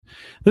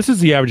This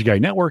is the Average Guy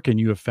Network, and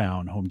you have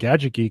found Home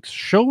Gadget Geeks,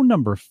 show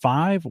number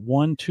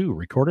 512,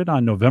 recorded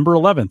on November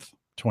 11th,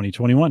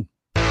 2021.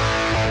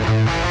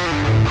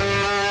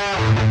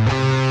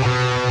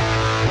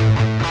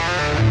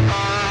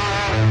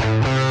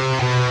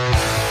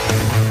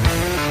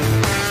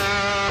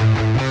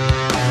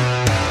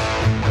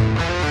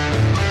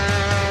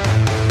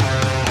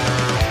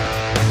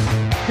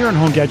 Here on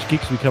Home Gadget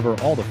Geeks, we cover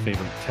all the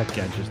favorite tech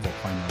gadgets that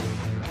find their way in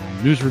your home.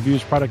 News,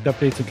 reviews, product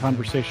updates, and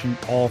conversation,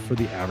 all for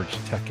the average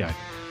tech guy.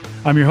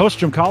 I'm your host,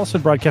 Jim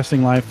Collison,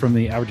 broadcasting live from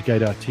the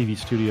AverageGuy.tv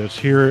studios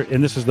here.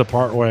 And this is the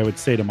part where I would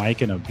say to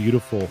Mike in a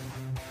beautiful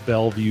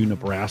Bellevue,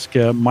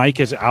 Nebraska. Mike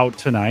is out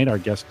tonight. Our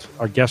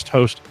guest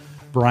host,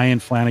 Brian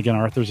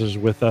Flanigan-Arthurs, is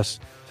with us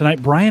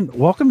tonight. Brian,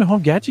 welcome to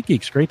Home Gadget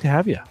Geeks. Great to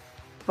have you.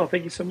 Oh,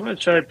 thank you so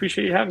much. I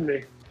appreciate you having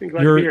me. I'm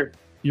glad to be here.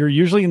 You're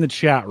usually in the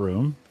chat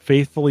room,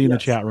 faithfully in the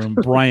chat room.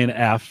 Brian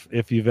F.,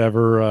 if you've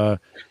ever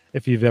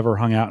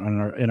hung out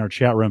in our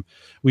chat room.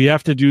 We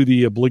have to do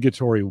the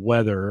obligatory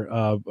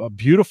weather.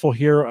 Beautiful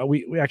here.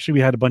 We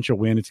had a bunch of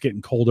wind. It's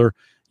getting colder.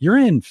 You're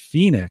in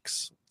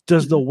Phoenix.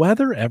 Does the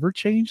weather ever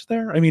change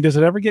there? I mean, does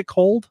it ever get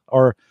cold,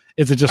 or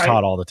is it just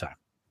hot all the time?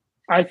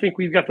 I think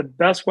we've got the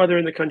best weather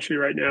in the country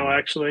right now.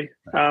 Actually,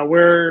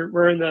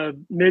 we're in the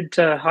mid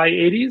to high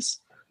 80s,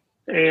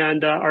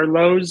 and our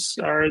lows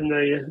are in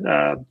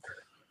the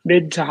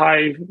mid to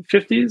high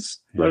 50s,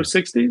 low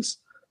 60s,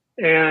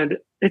 and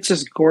it's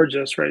just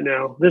gorgeous right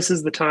now. This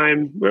is the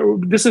time.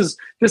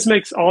 This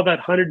makes all that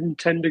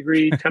 110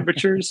 degree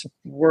temperatures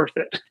worth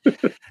it.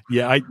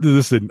 Yeah,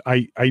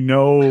 I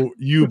know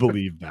you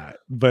believe that,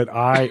 but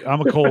I'm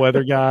a cold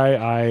weather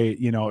guy.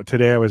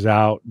 Today I was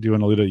out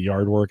doing a little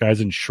yard work. I was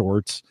in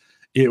shorts.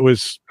 It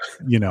was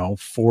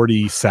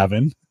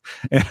 47,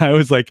 and I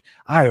was like,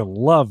 I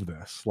love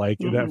this. Like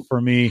that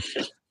for me.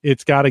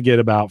 It's got to get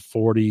about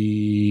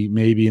 40,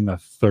 maybe in the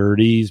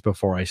 30s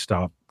before I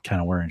stop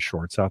kind of wearing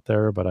shorts out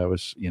there. But I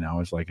was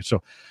like,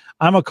 so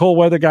I'm a cold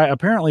weather guy.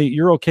 Apparently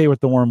you're okay with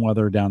the warm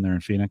weather down there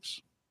in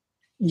Phoenix.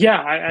 Yeah,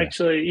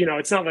 actually,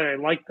 it's not that I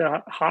like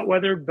the hot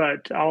weather,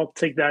 but I'll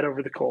take that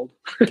over the cold.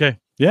 Okay.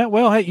 Yeah.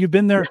 Well, hey, you've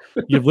been there,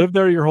 you've lived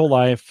there your whole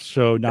life.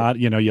 So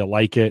you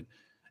like it.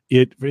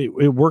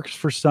 It works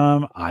for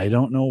some. I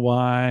don't know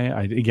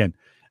why.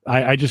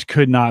 I just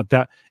could not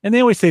and they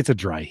always say it's a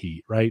dry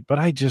heat, right? But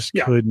I just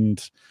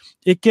couldn't.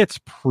 It gets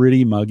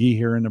pretty muggy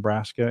here in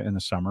Nebraska in the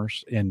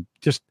summers, and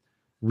just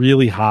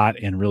really hot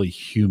and really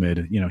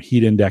humid,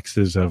 heat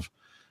indexes of,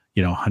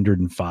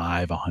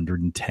 105,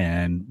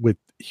 110 with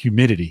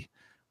humidity.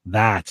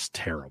 That's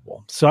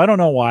terrible. So I don't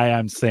know why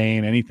I'm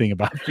saying anything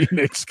about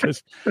Phoenix,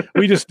 because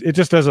it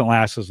just doesn't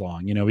last as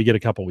long. We get a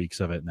couple weeks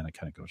of it and then it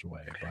kind of goes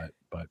away.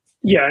 But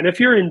yeah. And if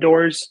you're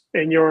indoors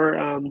and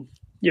you're,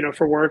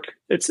 for work,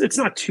 it's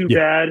not too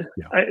bad.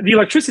 Yeah. The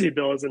electricity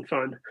bill isn't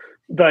fun,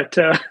 but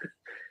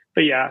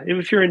yeah,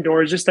 if you're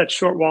indoors, just that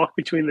short walk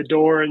between the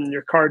door and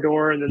your car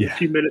door, and then a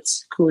few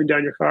minutes cooling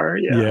down your car.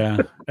 Yeah.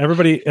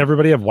 Everybody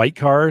have white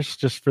cars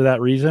just for that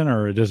reason,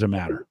 or it doesn't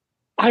matter?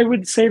 I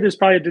would say there's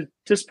probably a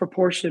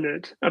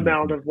disproportionate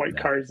amount of white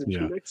cars in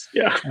Phoenix.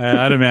 Yeah.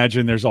 I'd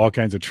imagine there's all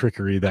kinds of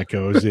trickery that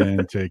goes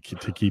into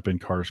to keeping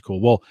cars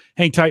cool. Well,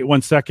 hang tight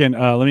 1 second.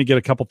 Let me get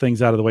a couple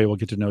things out of the way. We'll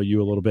get to know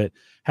you a little bit.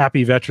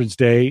 Happy Veterans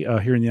Day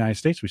here in the United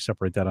States. We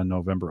celebrate that on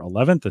November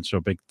 11th. And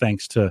so big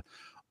thanks to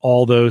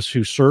all those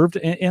who served.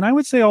 And I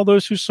would say all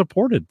those who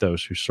supported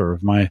those who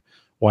served. My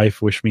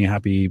wife wished me a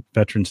happy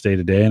Veterans Day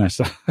today, and I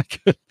said I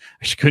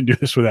couldn't do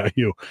this without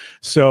you.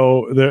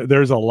 So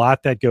there's a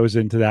lot that goes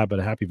into that, but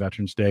a happy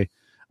Veterans Day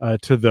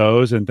to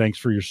those, and thanks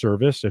for your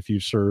service if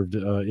you've served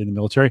in the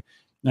military.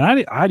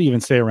 And I'd even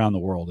say around the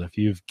world, if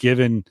you've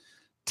given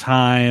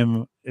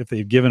time, if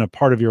they've given a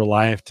part of your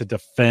life to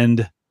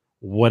defend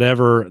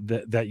whatever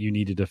that you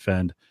need to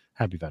defend,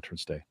 happy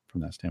Veterans Day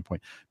from that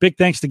standpoint. Big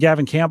thanks to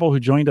Gavin Campbell, who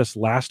joined us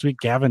last week.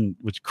 Gavin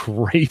was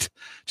great.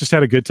 Just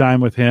had a good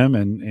time with him.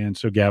 And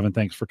so Gavin,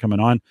 thanks for coming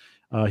on.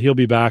 He'll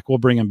be back. We'll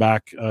bring him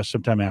back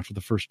sometime after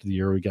the first of the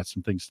year. We got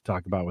some things to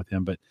talk about with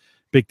him, but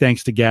big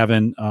thanks to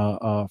Gavin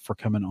for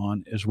coming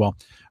on as well.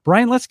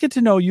 Brian, let's get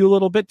to know you a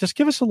little bit. Just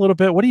give us a little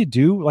bit. What do you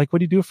do? What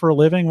do you do for a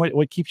living?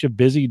 What keeps you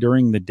busy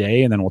during the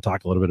day? And then we'll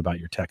talk a little bit about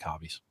your tech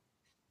hobbies.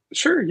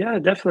 Sure. Yeah,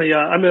 definitely.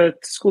 I'm a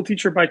school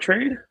teacher by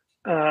trade.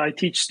 I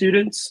teach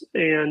students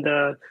and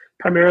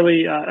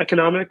primarily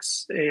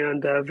economics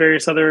and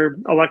various other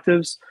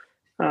electives.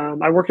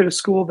 I work at a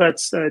school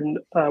that's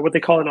what they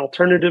call an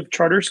alternative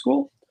charter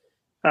school.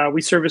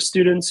 We service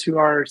students who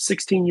are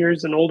 16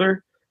 years and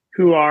older,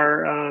 who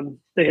are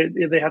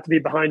they have to be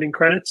behind in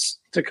credits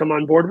to come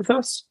on board with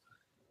us.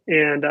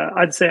 And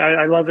I'd say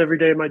I love every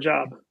day of my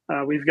job.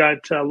 We've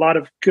got a lot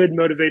of good,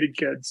 motivated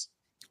kids.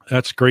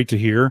 That's great to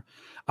hear.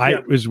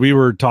 As we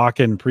were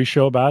talking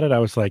pre-show about it, I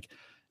was like,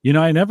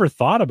 I never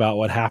thought about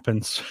what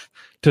happens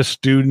to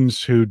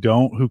students who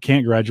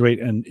can't graduate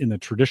in the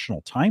traditional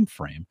time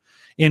frame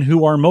and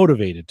who are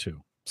motivated to.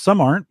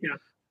 Some aren't.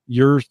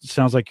 Yeah.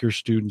 Sounds like your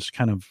students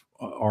kind of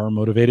are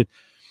motivated.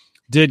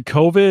 Did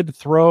COVID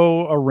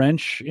throw a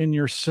wrench in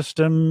your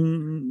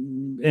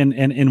system? And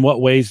in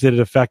what ways did it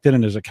affect it?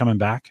 And is it coming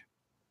back?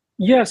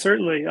 Yeah,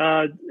 certainly.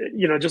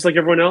 Just like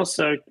everyone else,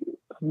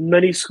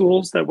 many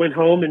schools that went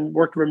home and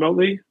worked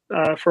remotely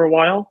for a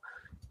while.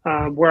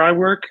 Where I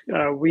work,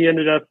 we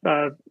ended up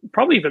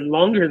probably even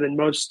longer than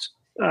most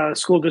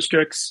school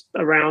districts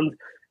around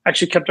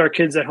actually kept our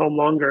kids at home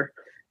longer.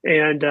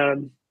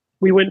 And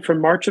we went from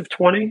March of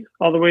 20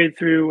 all the way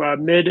through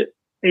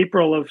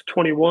mid-April of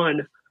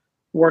 21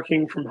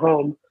 working from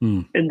home.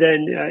 And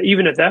then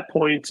even at that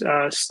point,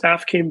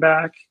 staff came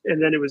back,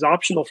 and then it was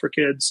optional for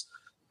kids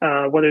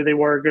whether they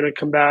were going to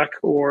come back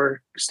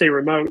or stay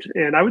remote.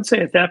 And I would say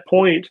at that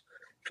point,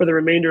 for the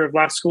remainder of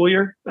last school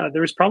year,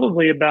 there was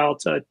probably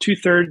about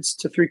 2/3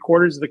 to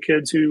 3/4 of the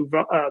kids who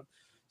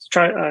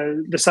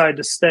decided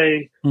to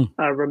stay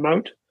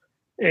remote.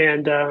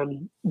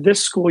 And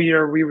this school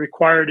year, we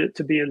required it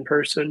to be in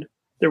person.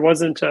 There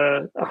wasn't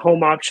a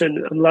home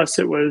option unless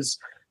it was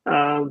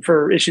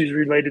for issues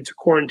related to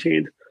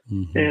quarantine.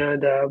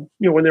 And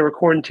when they were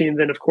quarantined,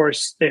 then of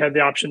course they had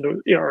the option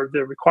to, or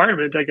the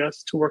requirement, I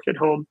guess, to work at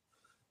home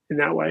in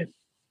that way.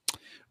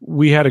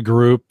 We had a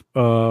group,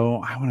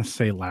 I want to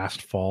say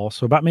last fall.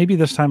 So about maybe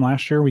this time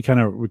last year, we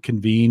kind of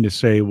convened to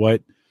say,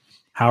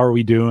 how are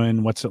we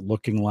doing? What's it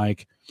looking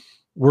like?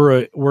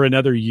 We're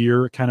another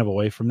year kind of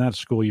away from that.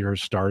 School year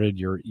has started.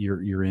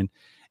 You're in.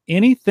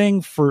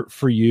 Anything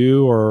for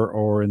you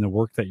or in the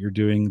work that you're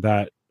doing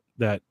that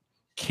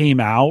came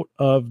out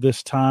of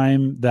this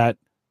time that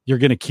you're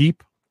going to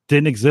keep,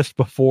 didn't exist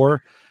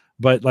before,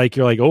 but like,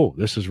 you're like, oh,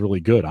 this is really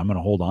good. I'm going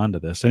to hold on to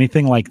this.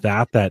 Anything like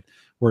that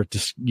where it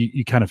just,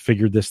 you kind of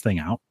figured this thing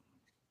out?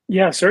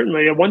 Yeah,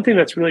 certainly. One thing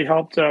that's really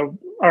helped,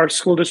 our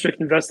school district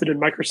invested in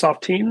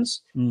Microsoft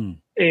Teams.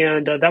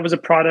 And that was a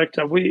product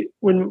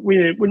when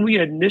we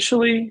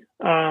initially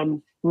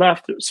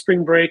left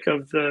spring break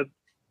of the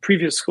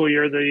previous school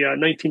year, the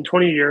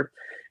 1920 year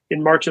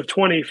in March of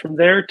 20, from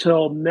there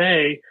till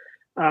May,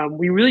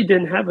 we really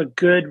didn't have a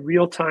good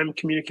real-time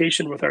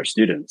communication with our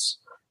students.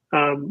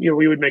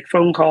 We would make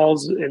phone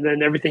calls, and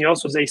then everything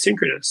else was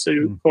asynchronous.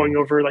 So going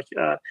over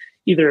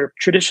either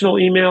traditional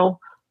email,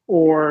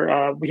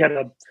 or we had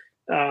a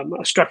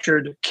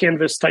structured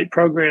Canvas type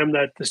program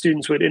that the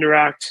students would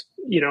interact,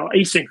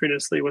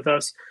 asynchronously with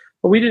us.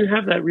 But we didn't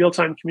have that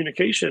real-time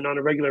communication on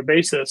a regular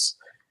basis.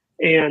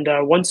 And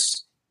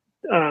once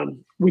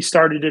we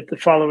started it the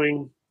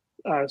following,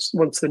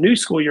 once the new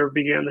school year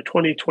began, the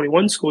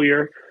 2021 school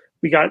year,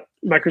 we got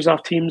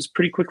Microsoft Teams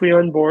pretty quickly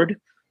on board.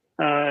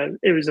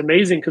 It was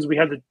amazing because we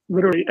had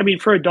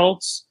for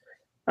adults,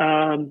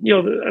 I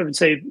would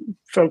say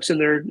folks in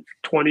their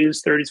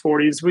 20s, 30s,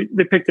 40s,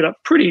 they picked it up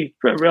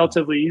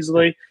relatively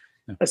easily.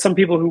 Some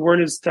people who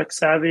weren't as tech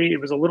savvy,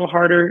 it was a little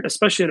harder,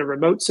 especially in a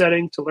remote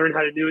setting, to learn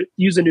how to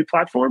use a new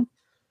platform.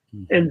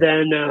 And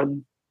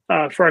then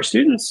for our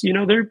students,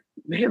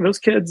 those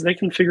kids, they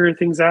can figure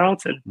things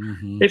out,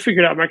 and they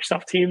figured out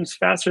Microsoft Teams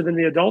faster than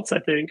the adults, I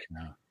think.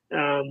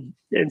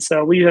 And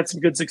so we had some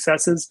good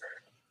successes.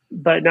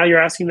 But now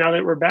you're asking, now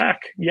that we're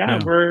back,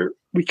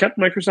 we kept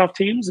Microsoft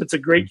Teams. It's a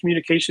great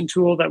communication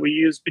tool that we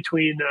use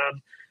between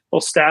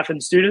both staff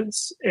and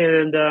students.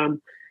 And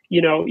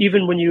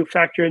even when you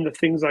factor in the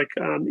things like,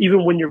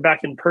 even when you're back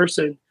in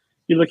person,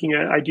 you're looking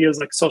at ideas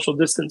like social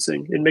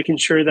distancing and making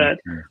sure that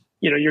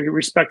you're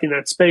respecting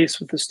that space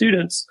with the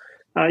students,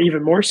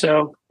 even more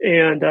so.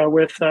 And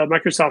with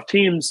Microsoft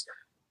Teams,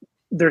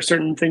 there are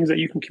certain things that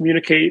you can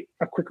communicate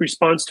a quick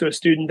response to a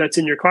student that's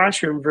in your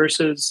classroom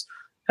versus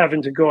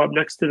having to go up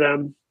next to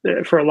them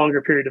for a longer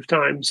period of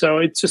time. So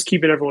it's just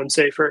keeping everyone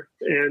safer,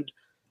 and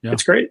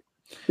it's great.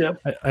 Yeah.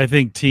 I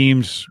think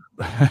Teams,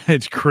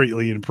 it's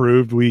greatly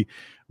improved. We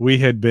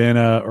had been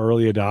a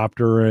early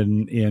adopter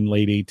in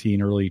late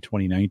 18, early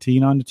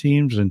 2019 on the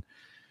Teams, and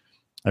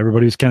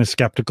everybody was kind of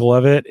skeptical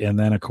of it. And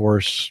then of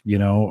course,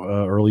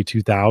 early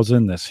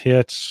 2000, this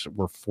hits,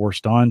 we're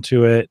forced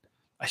onto it.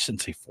 I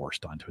shouldn't say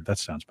forced onto it. That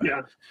sounds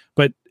bad,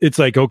 but it's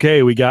like,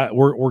 okay, we're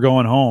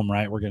going home,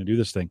 right? We're going to do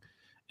this thing.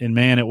 And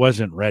man, it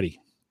wasn't ready.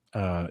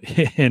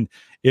 And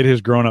it has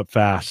grown up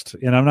fast,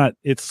 and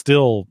it's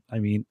still,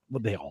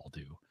 they all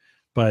do,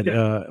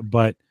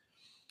 but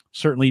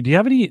certainly, do you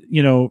have any,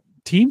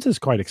 Teams is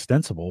quite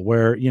extensible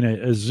where,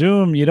 a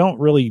Zoom, you don't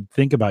really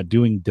think about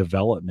doing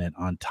development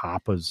on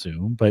top of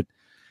Zoom, but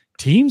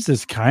Teams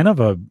is kind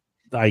of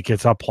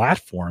it's a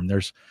platform.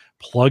 There's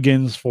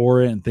plugins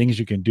for it and things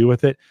you can do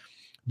with it.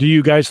 Do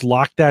you guys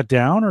lock that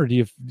down, or do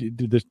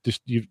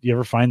you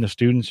ever find the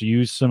students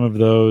use some of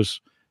those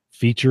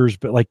features?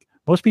 But like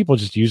most people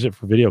just use it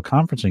for video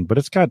conferencing, but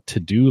it's got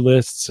to-do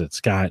lists.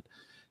 It's got,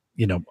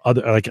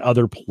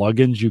 other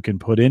plugins you can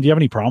put in. Do you have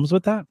any problems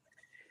with that?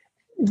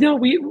 No,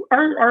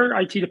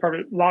 our IT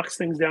department locks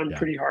things down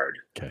pretty hard.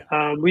 Okay.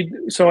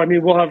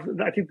 We'll have,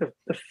 I think the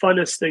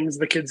funnest things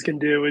the kids can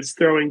do is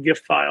throwing GIF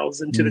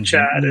files into the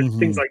chat and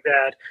things like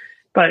that.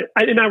 But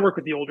I work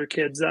with the older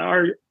kids.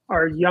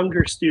 Our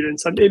younger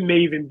students, it may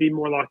even be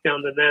more locked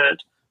down than that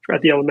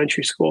at the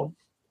elementary school.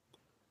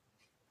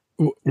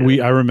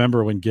 I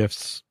remember when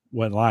GIFs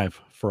went live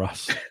for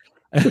us.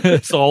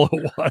 It's all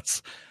it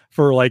was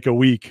for like a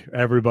week.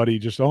 Everybody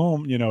just,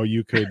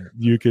 you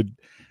could,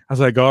 I was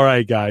like, all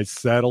right, guys,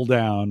 settle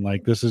down.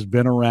 Like, this has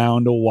been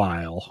around a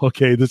while.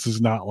 Okay. This is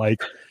not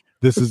like,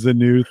 this is a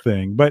new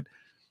thing, but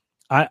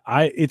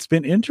it's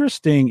been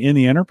interesting in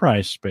the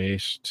enterprise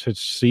space to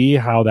see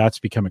how that's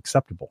become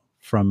acceptable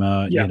from, we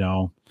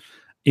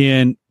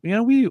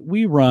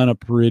run a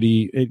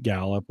pretty, at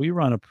Gallup,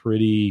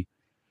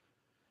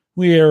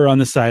 we are on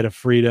the side of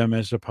freedom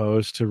as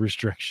opposed to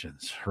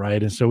restrictions,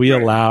 right? And so we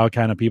allow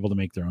kind of people to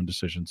make their own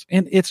decisions,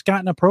 and it's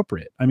gotten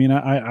appropriate. I mean,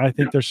 I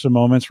think there's some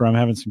moments where I'm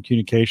having some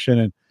communication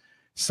and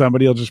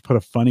somebody will just put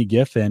a funny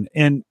GIF in,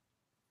 and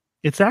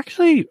it's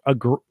actually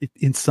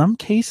in some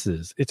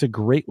cases, it's a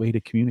great way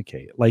to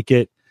communicate. Like,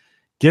 it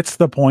gets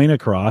the point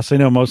across. I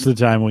know most of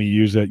the time we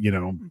use it,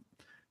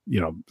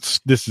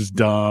 this is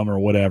dumb or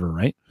whatever,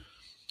 right?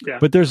 Yeah.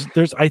 But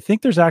I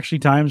think there's actually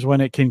times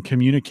when it can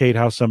communicate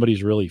how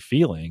somebody's really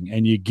feeling,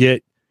 and you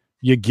get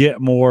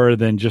more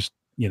than just,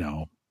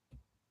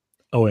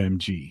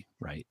 OMG,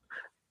 right?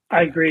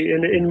 I agree.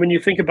 And when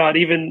you think about,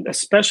 even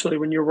especially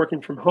when you're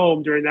working from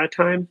home during that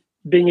time,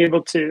 being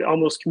able to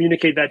almost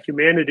communicate that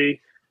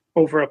humanity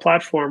over a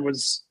platform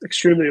was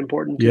extremely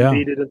important to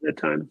needed at that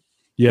time.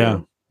 Yeah.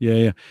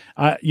 And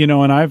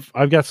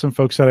I've got some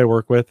folks that I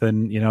work with,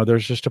 and,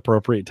 there's just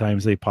appropriate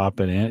times they pop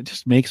in, and it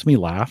just makes me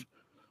laugh.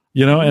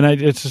 And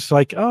it's just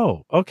like,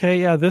 oh,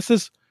 okay, yeah, this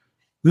is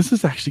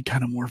actually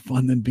kind of more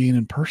fun than being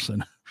in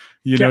person,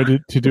 to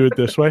do it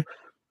this way.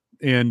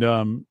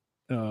 And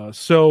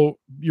so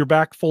you're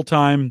back full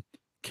time,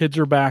 kids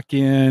are back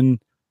in,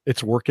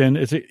 it's working.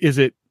 Does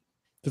it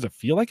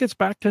feel like it's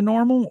back to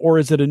normal, or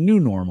is it a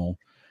new normal?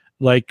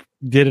 Like,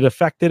 did it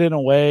affect it in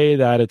a way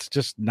that it's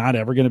just not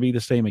ever going to be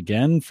the same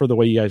again for the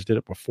way you guys did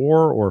it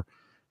before, or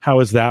how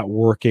is that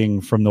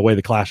working from the way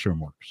the classroom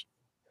works?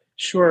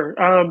 Sure.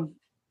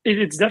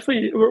 It's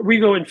definitely, we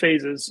go in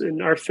phases,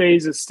 and our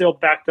phase is still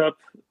backed up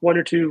one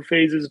or two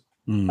phases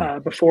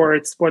before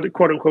it's what,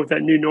 quote unquote,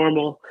 that new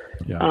normal.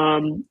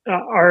 Yeah.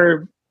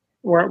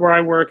 Where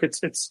I work,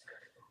 it's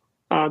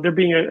they're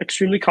being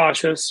extremely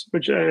cautious,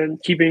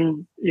 and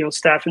keeping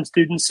staff and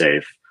students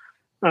safe.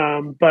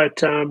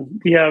 But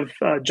we have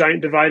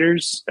giant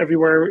dividers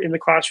everywhere in the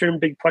classroom,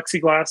 big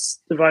plexiglass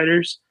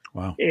dividers.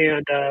 Wow.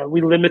 And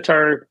we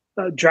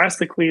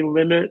drastically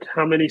limit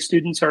how many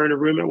students are in a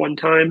room at one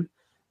time.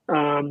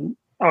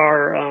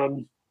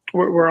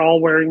 We're all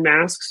wearing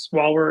masks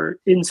while we're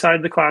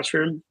inside the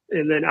classroom,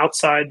 and then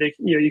outside,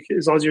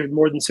 as long as you're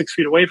more than 6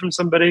 feet away from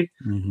somebody,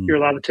 you're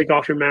allowed to take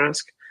off your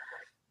mask.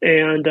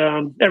 And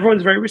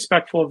everyone's very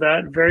respectful of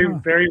that. Very,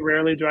 very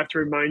rarely do I have to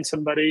remind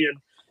somebody. And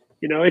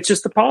it's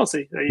just the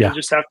policy. You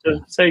just have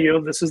to say,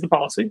 this is the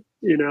policy.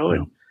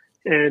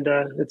 And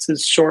it's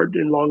as short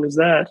and long as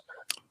that.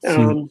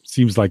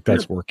 Seems like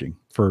that's working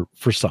for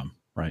some,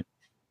 right?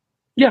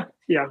 Yeah.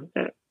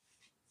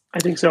 I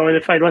think so. And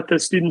if I let the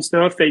students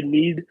know if they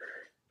need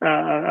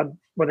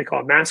what they call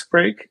a mask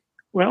break,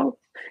 well,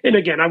 and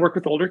again, I work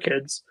with older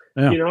kids.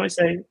 Yeah. I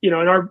say,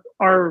 and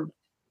our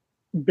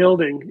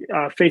building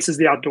faces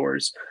the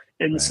outdoors,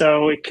 and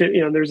so it can,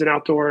 there's an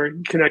outdoor,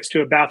 connects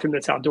to a bathroom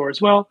that's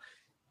outdoors. Well,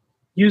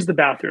 use the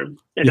bathroom,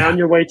 and on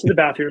your way to the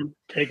bathroom,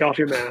 take off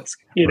your mask.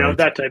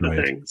 That type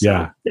of thing.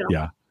 So,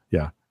 yeah.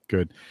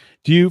 Good.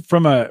 Do you,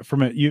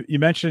 you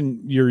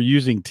mentioned you're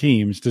using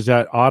Teams. Does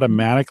that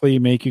automatically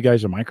make you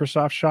guys a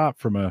Microsoft shop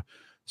from a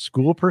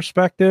school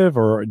perspective,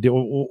 or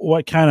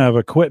what kind of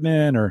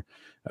equipment, or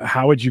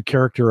how would you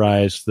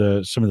characterize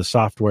some of the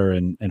software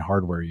and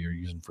hardware you're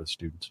using for the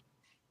students?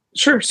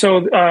 Sure.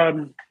 So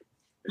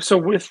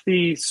with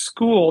the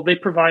school, they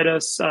provide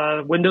us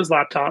Windows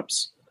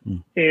laptops,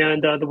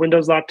 and the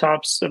Windows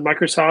laptops,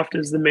 Microsoft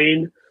is the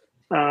main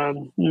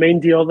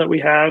deal that we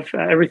have.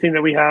 Everything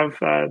that we have,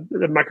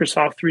 the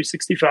Microsoft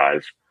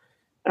 365,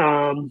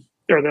 or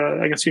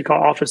I guess you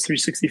call Office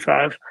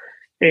 365.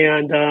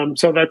 And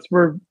so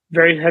we're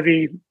very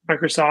heavy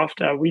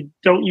Microsoft. We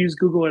don't use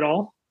Google at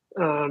all.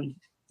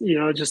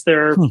 Just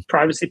their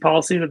privacy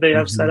policy that they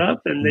have set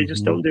up, and they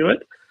just don't do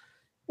it.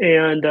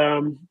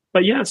 And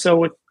but yeah,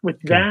 so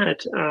with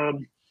that,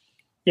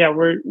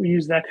 we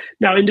use that.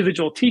 Now,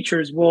 individual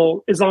teachers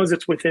will, as long as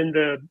it's within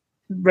the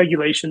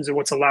regulations and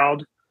what's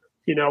allowed,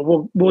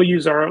 we'll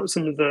use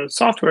some of the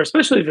software,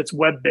 especially if it's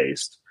web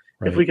based.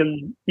 Right. If we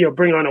can,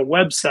 bring on a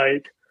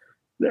website,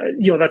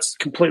 that's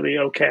completely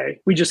okay.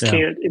 We just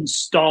can't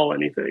install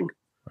anything.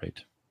 Right.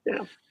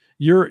 Yeah.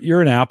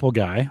 You're an Apple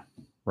guy,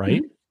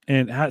 right? Mm-hmm.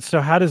 And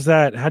so how does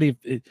that? How do you?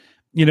 It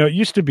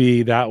used to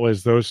be that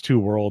was those two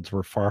worlds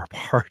were far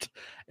apart,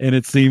 and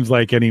it seems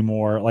like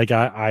anymore. Like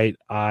I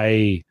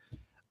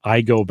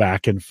go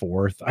back and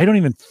forth. I don't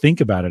even think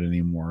about it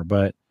anymore.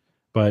 But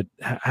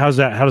how does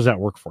that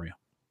work for you?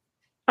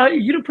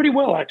 Pretty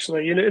well,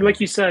 actually. Like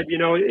you said,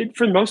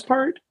 for the most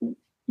part,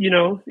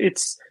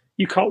 it's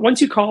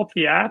once you call up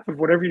the app of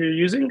whatever you're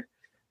using,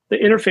 the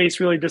interface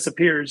really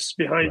disappears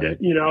behind it.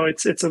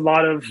 It's a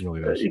lot of,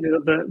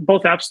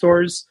 both app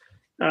stores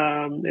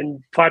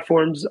and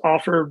platforms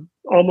offer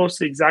almost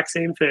the exact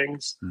same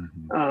things.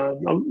 A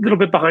little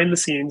bit behind the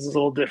scenes is a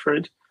little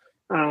different.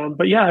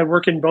 But yeah, I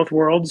work in both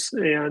worlds,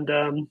 and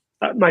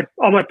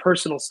all my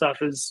personal stuff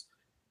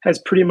has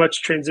pretty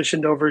much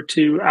transitioned over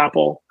to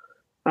Apple.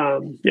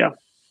 Yeah.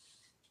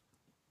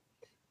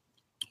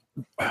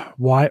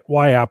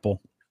 Why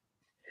Apple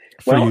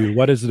for you?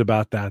 What is it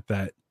about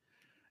that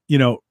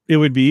it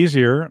would be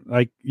easier?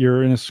 Like,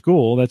 you're in a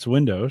school that's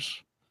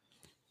Windows.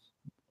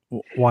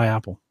 Why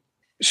Apple?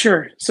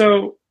 Sure.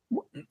 So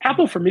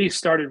Apple for me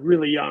started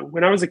really young.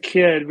 When I was a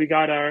kid, we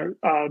got our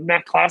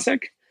Mac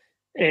Classic,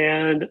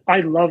 and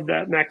I loved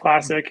that Mac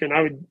Classic, and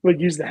I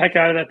would use the heck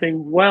out of that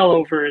thing well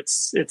over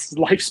its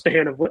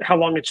lifespan of how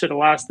long it should have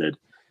lasted.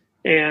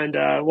 And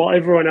while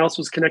everyone else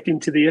was connecting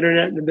to the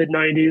internet in the mid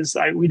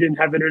 90s, we didn't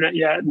have internet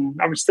yet, and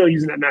I was still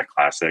using that Mac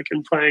Classic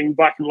and playing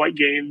black and white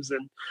games,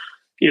 and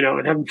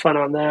and having fun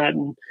on that.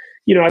 And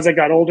as I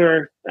got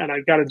older and I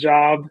got a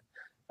job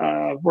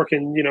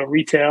working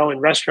retail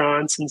and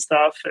restaurants and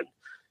stuff,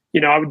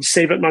 and I would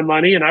save up my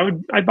money, and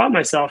I bought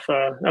myself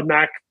a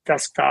Mac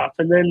desktop,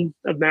 and then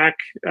a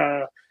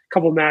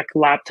couple Mac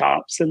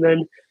laptops, and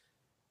then,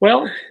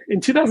 well, in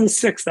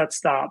 2006 that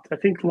stopped. I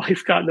think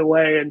life got in the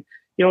way, and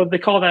they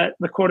call that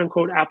the quote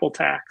unquote Apple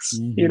tax,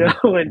 and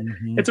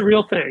it's a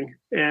real thing,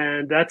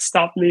 and that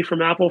stopped me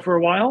from Apple for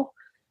a while.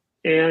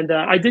 And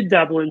I did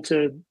dabble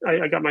into,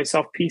 I got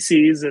myself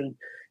PCs, and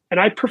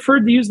I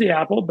preferred to use the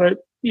Apple, but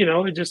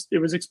it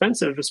was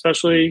expensive,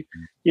 especially,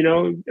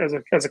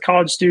 as a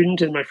college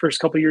student in my first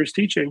couple of years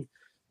teaching.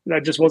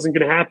 That just wasn't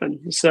going to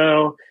happen.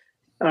 So,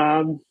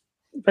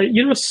 but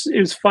it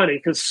was funny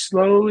because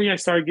slowly I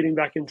started getting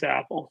back into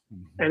Apple,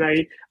 and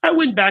I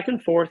went back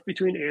and forth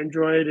between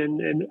Android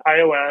and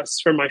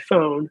iOS for my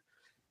phone,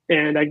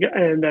 and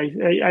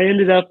I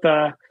ended up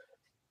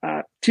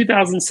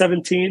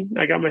 2017.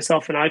 I got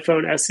myself an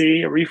iPhone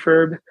SE, a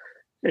refurb,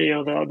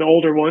 the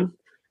older one.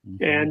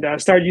 And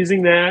started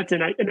using that.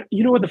 And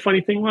what the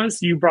funny thing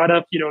was? You brought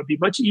up, it'd be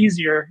much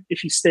easier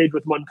if you stayed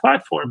with one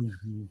platform.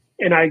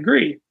 And I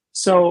agree.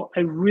 So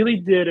I really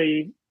did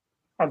a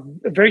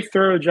very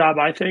thorough job,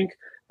 I think,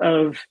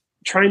 of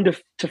trying to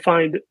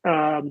find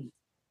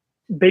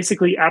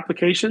basically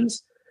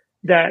applications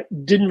that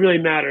didn't really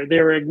matter. They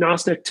were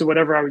agnostic to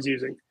whatever I was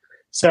using.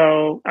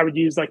 So I would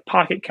use like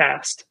Pocket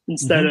Cast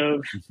instead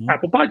of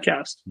Apple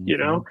Podcast,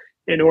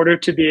 in order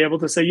to be able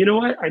to say, you know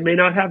what, I may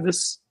not have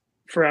this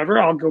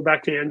forever. I'll go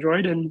back to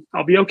Android and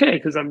I'll be okay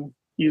because I'm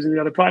using the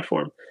other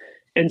platform.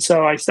 And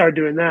so I started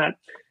doing that.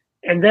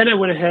 And then I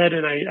went ahead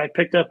and I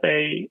picked up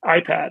a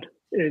iPad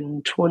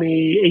in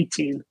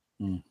 2018.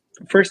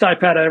 First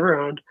iPad I ever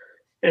owned.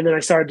 And then I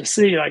started to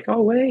see like,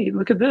 oh, wait,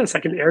 look at this.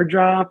 I can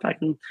AirDrop. I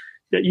can,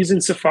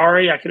 using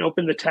Safari, I can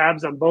open the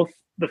tabs on both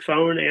the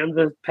phone and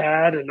the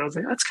pad. And I was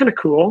like, that's kind of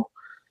cool.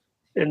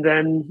 And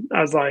then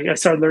I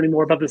started learning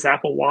more about this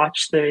Apple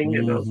Watch thing.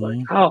 And I was like,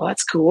 oh,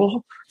 that's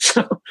cool.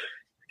 So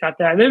got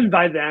that. And then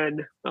by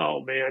then,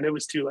 oh man, it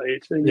was too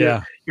late. And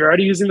you're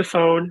already using the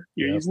phone,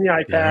 you're using the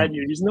iPad,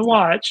 you're using the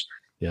watch.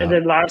 And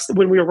then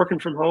when we were working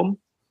from home,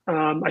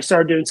 I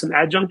started doing some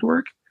adjunct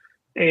work,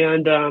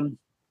 and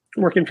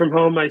working from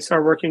home, I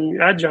started working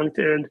adjunct,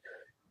 and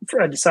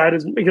I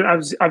decided,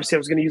 because I was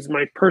going to use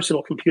my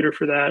personal computer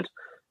for that.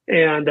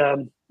 And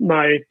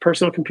my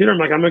personal computer, I'm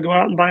like, I'm going to go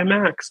out and buy a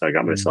Mac. So I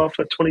got myself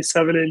a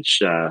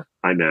 27-inch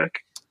iMac.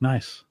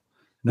 Nice.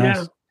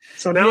 Yeah.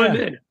 So now I'm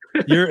in.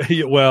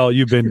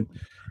 You've been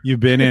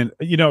in,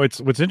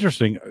 it's what's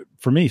interesting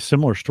for me,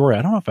 similar story.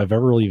 I don't know if I've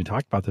ever really even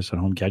talked about this on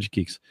Home Gadget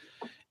Geeks.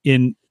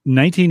 In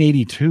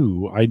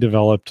 1982,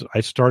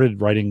 I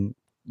started writing,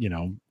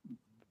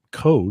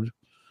 code.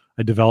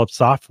 I developed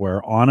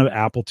software on an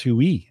Apple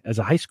IIe as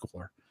a high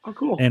schooler. Oh,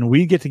 cool. And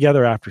we'd get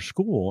together after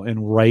school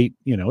and write,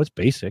 it's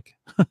basic,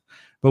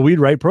 but we'd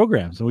write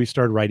programs, and we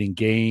started writing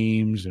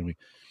games, and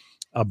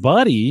a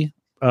buddy,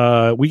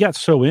 we got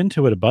so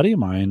into it. A buddy of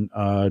mine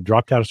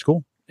dropped out of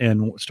school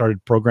and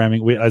started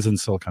programming. As in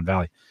Silicon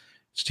Valley,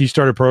 he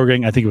started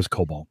programming. I think it was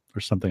COBOL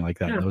or something like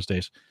that in those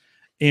days,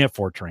 and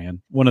Fortran,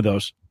 one of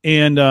those.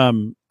 And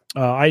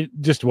I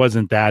just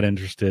wasn't that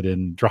interested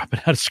in dropping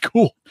out of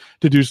school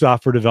to do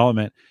software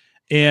development.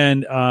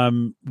 And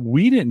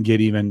we didn't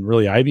get even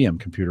really IBM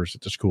computers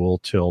at the school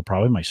till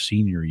probably my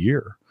senior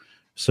year.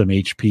 Some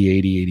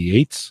HP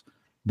 8088s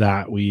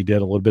that we did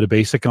a little bit of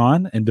basic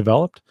on and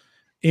developed.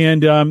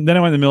 And then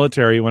I went in the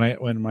military.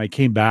 When I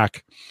came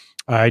back,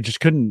 I just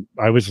couldn't.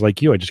 I was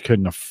like you. I just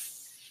couldn't. I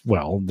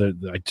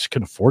just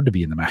couldn't afford to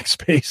be in the Mac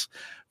space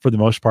for the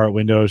most part.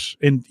 Windows,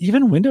 and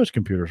even Windows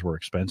computers were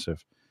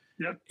expensive.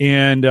 Yep.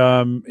 And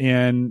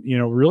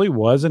really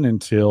wasn't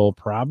until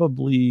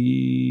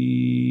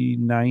probably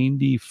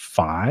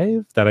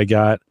 95 that I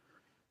got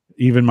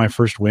even my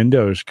first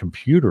Windows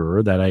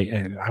computer. That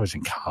I was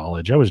in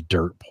college. I was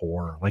dirt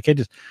poor. Like I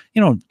just,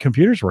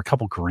 computers were a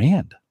couple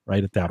grand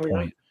right at that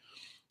point.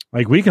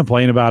 Like we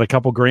complain about a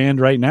couple grand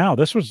right now.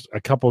 This was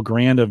a couple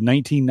grand of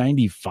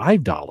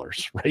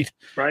 $1995, right?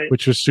 Right.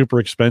 Which was super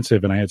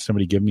expensive. And I had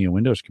somebody give me a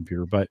Windows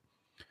computer,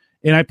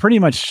 and I pretty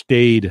much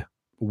stayed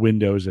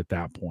Windows at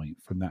that point,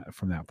 from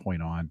that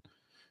point on.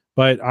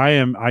 But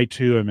I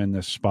too am in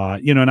this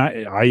spot, and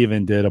I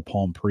even did a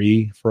Palm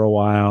Pre for a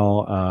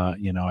while.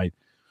 I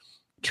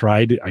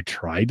tried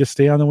to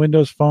stay on the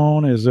Windows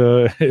Phone as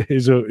a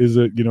as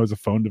a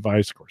phone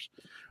device. Of course,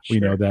 we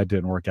know that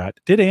didn't work out.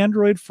 Did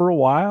Android for a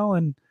while,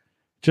 and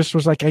just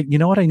was like, I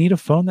need a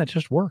phone that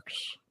just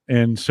works.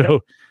 And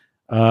so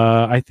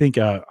I think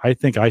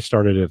I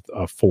started at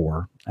a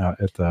 4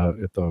 at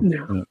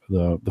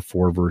the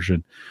 4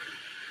 version.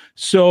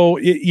 So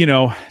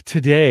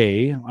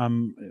today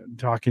I'm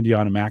talking to you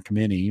on a Mac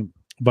Mini,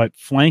 but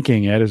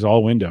flanking it is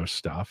all Windows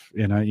stuff.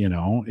 And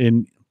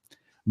in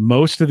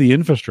most of the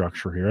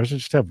infrastructure here, I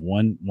just have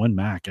one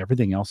Mac.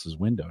 Everything else is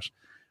Windows.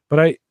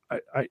 But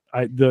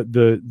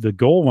the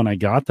goal when I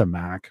got the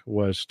Mac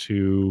was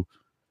to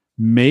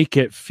make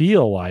it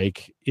feel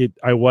like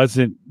I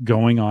wasn't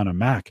going on a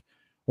Mac.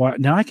 Well,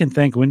 now I can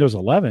thank Windows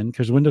 11,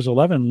 because Windows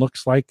 11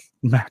 looks like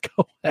Mac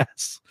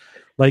OS.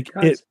 Like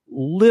it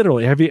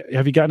literally. Have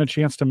you gotten a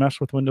chance to mess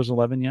with Windows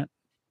 11 yet?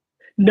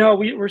 No,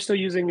 we're still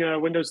using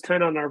Windows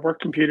 10 on our work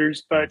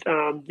computers, but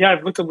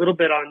I've looked a little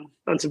bit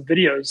on some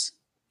videos.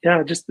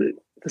 Yeah, just the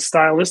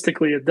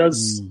stylistically, it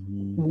does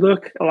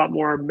look a lot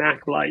more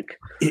Mac-like.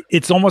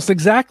 It's almost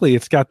exactly.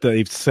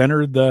 They've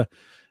centered the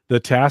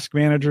task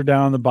manager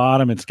down the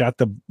bottom. It's got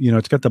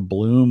the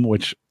bloom,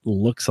 which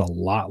looks a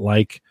lot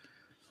like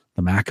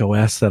the Mac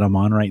OS that I'm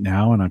on right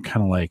now, and I'm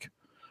kind of like,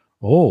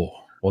 oh,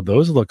 well,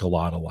 those look a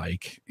lot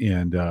alike,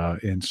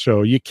 and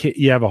so you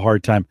have a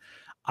hard time.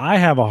 I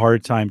have a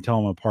hard time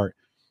telling them apart.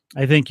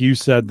 I think you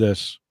said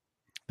this: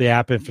 the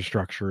app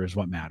infrastructure is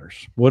what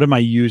matters. What am I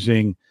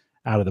using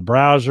out of the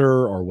browser,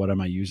 or what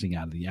am I using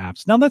out of the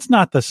apps? Now, that's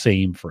not the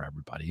same for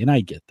everybody, and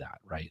I get that,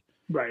 right?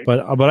 Right.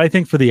 But I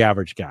think for the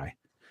average guy,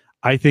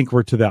 I think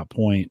we're to that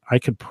point. I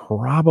could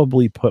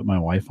probably put my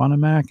wife on a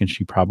Mac, and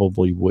she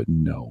probably wouldn't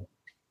know.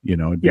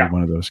 It'd be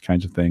one of those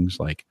kinds of things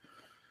like,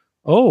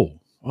 oh,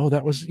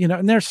 that was,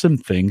 and there's some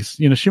things,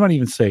 she might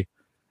even say,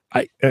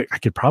 I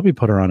could probably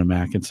put her on a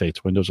Mac and say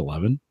it's Windows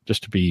 11,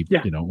 just to be,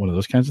 one of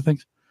those kinds of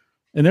things.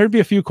 And there'd be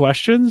a few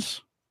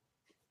questions,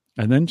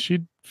 and then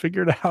she'd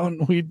figure it out,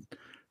 and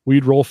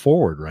we'd roll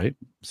forward. Right.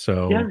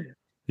 So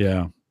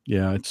yeah.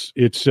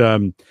 It's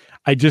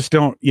I just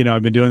don't,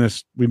 we've been doing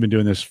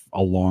this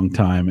a long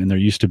time, and there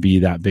used to be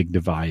that big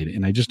divide,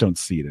 and I just don't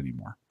see it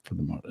anymore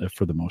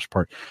for the most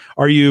part.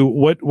 What are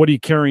you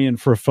carrying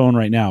for a phone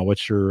right now?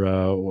 What's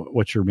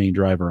your main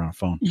driver on a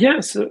phone?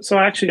 Yes. Yeah, so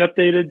I actually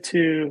updated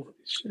to,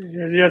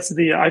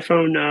 the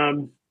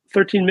iPhone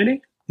 13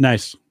 mini.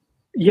 Nice.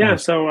 Yeah.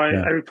 Nice. So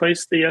I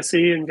replaced the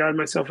SE and got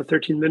myself a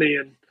 13 mini,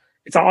 and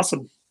it's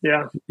awesome.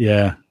 Yeah.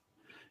 Yeah.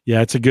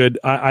 Yeah, it's a good.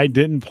 I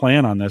didn't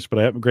plan on this, but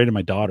I upgraded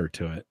my daughter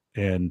to it,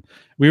 and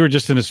we were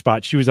just in a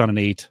spot. She was on an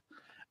 8,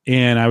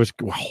 and I was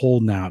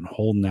holding out, and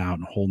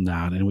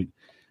we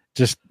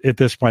just at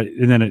this point,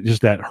 and then it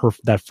just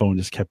that phone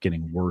just kept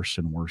getting worse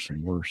and worse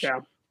and worse.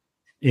 Yeah.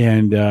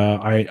 And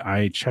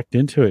I checked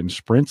into it, and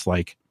Sprint's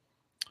like,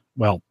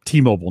 well,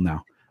 T-Mobile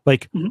now,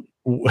 like,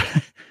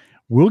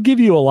 we'll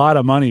give you a lot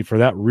of money for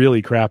that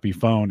really crappy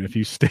phone if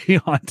you stay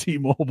on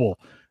T-Mobile.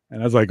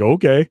 And I was like,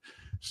 okay.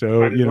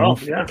 So,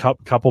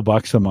 couple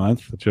bucks a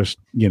month, just,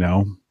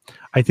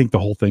 I think the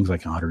whole thing's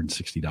like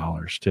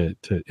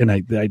 $160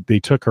 and they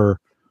took her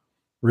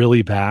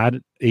really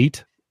bad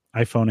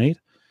iPhone 8.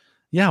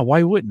 Yeah.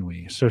 Why wouldn't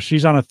we? So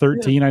she's on a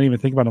 13. I didn't even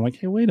think about it. I'm like,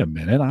 hey, wait a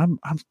minute. I'm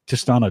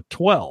just on a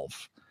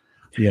 12,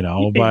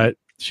 but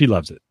she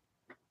loves it.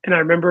 And I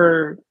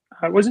remember,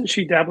 wasn't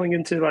she dabbling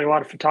into like a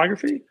lot of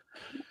photography?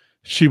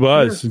 She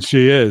was, and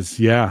she is.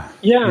 Yeah.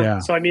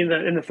 So, I mean,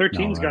 the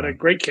 13's got a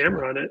great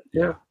camera on it.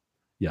 Yeah.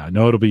 Yeah,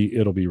 no, it'll be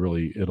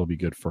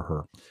good for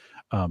her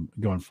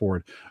going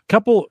forward.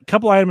 Couple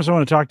items I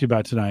want to talk to you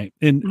about tonight.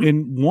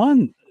 In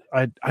one,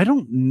 I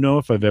don't know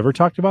if I've ever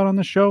talked about on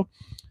the show,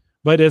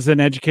 but as an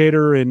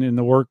educator and in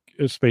the work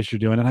space you're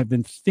doing, and I've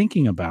been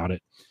thinking about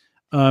it.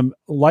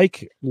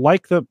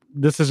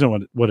 This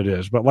isn't what it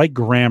is, but like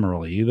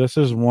Grammarly, this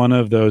is one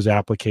of those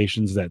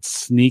applications that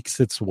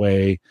sneaks its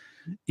way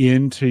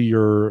into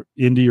your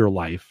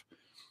life,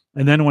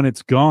 and then when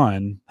it's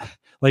gone,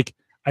 like.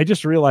 I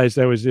just realized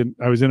I was in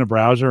a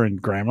browser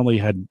and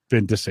Grammarly had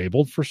been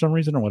disabled for some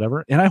reason or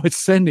whatever. And I was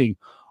sending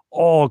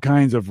all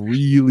kinds of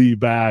really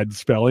bad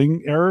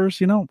spelling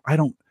errors. I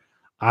don't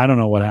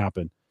know what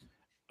happened.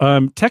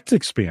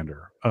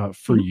 TextExpander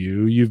for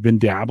you've been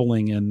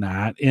dabbling in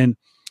that. And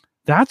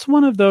that's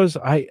one of those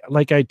I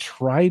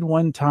tried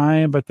one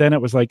time, but then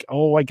it was like,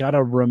 oh, I got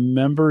to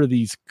remember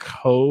these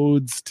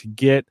codes to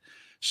get.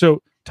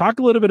 So talk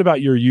a little bit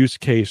about your use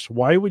case.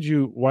 Why would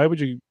you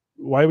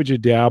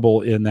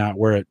dabble in that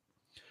where it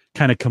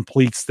kind of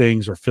completes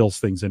things or fills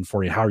things in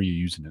for you? How are you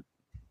using it?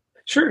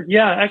 Sure.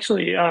 Yeah,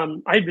 actually,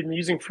 I've been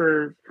using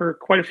for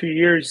quite a few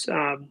years.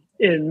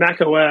 In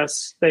Mac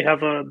OS, they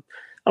have a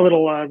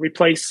little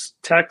replace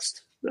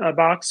text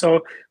box.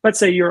 So let's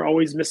say you're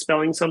always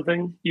misspelling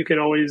something. You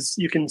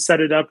can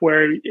set it up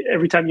where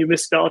every time you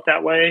misspell it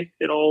that way,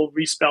 it'll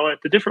respell it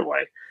a different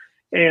way.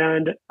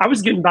 And I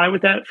was getting by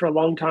with that for a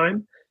long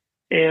time.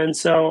 And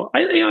so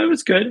it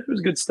was good. It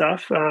was good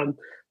stuff.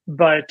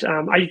 But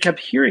I kept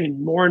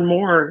hearing more and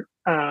more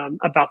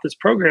about this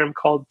program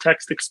called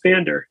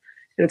TextExpander,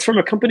 and it's from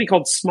a company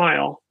called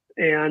Smile.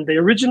 And they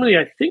originally,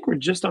 I think, were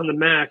just on the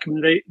Mac. I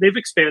mean, they've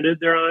expanded.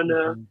 They're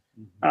on.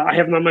 I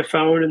have them on my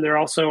phone, and they're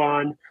also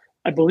on,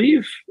 I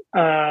believe,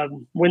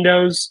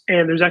 Windows.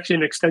 And there's actually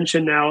an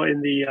extension now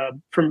in the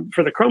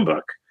for the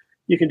Chromebook.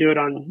 You can do it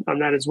on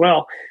that as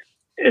well.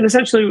 And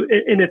essentially,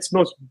 in its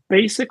most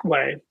basic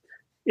way,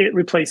 it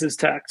replaces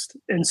text.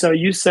 And so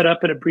you set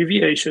up an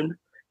abbreviation,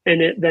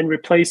 and it then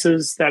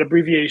replaces that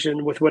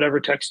abbreviation with whatever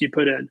text you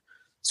put in.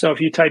 So if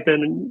you type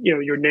in,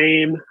 your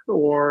name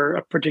or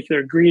a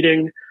particular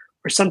greeting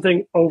or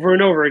something over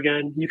and over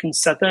again, you can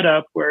set that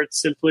up where it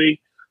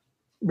simply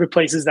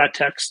replaces that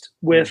text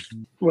with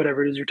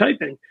whatever it is you're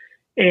typing.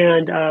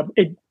 And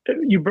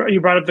you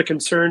brought up the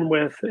concern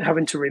with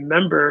having to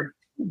remember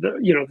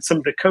some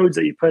of the codes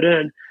that you put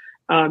in.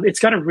 It's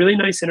got a really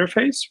nice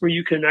interface where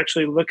you can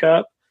actually look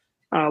up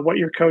what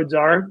your codes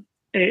are,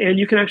 and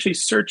you can actually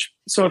search.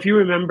 So if you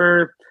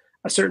remember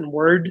a certain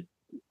word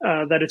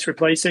that it's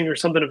replacing or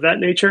something of that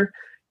nature,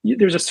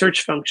 there's a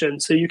search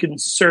function. So you can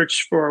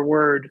search for a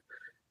word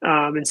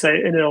and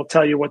it'll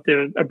tell you what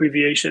the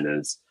abbreviation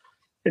is.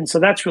 And so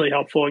that's really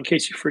helpful in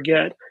case you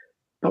forget.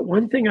 But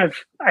one thing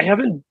I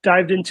haven't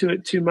dived into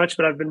it too much,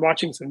 but I've been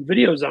watching some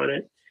videos on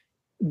it.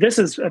 This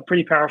is a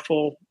pretty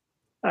powerful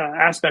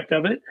aspect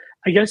of it.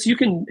 I guess you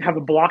can have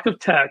a block of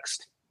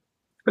text,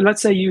 and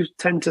let's say you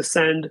tend to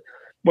send,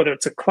 whether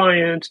it's a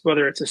client,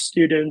 whether it's a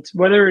student,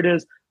 whether it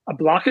is a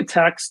block of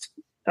text,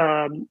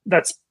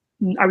 that's,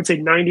 I would say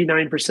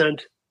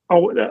 99%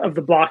 of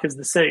the block is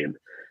the same.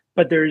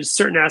 But there's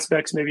certain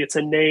aspects, maybe it's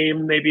a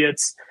name, maybe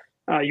it's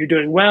you're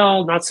doing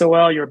well, not so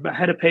well, you're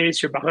ahead of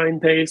pace, you're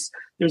behind pace.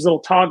 There's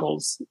little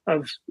toggles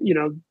of,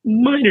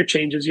 minor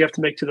changes you have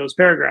to make to those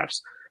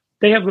paragraphs.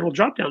 They have little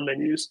drop-down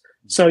menus.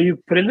 So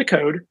you put in the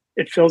code,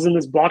 it fills in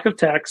this block of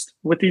text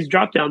with these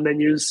drop-down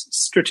menus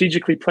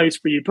strategically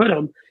placed where you put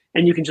them,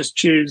 and you can just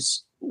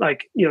choose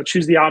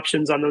the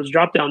options on those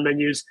drop-down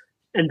menus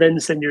and then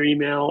send your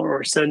email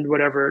or send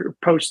whatever,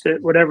 post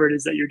it, whatever it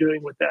is that you're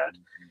doing with that.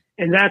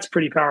 And that's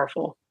pretty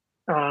powerful.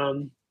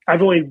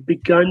 I've only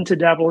begun to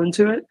dabble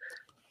into it,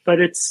 but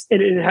it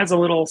has a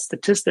little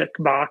statistic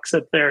box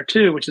up there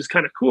too, which is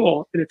kind of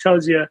cool. And it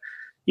tells you,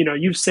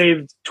 you've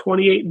saved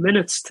 28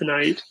 minutes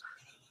tonight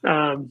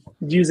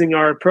using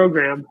our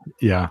program.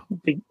 Yeah.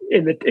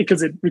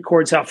 Because it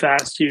records how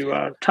fast you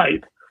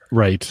type.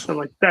 Right. So I'm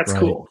like, that's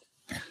cool.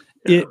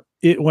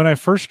 When I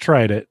first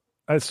tried it,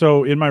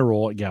 so in my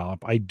role at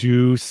Gallup, I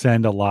do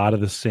send a lot of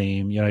the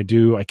same,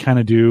 I kind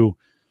of do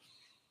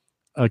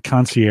a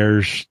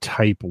concierge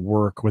type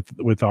work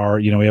with our,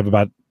 we have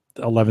about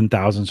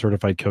 11,000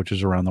 certified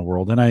coaches around the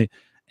world. And I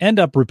end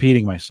up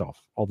repeating myself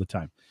all the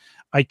time.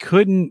 I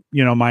couldn't,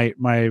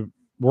 my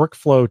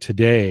workflow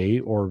today,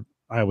 or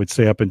I would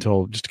say up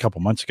until just a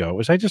couple months ago,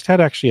 was I just had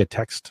actually a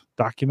text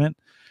document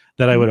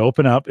that I would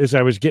open up as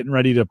I was getting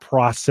ready to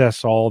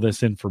process all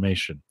this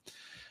information.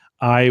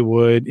 I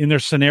would, in their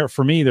scenario,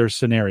 for me, there's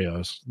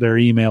scenarios. Their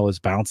email is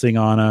bouncing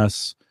on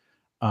us.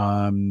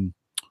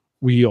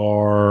 We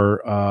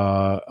are,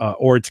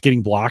 or it's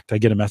getting blocked. I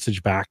get a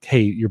message back.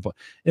 Hey,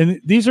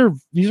 and these are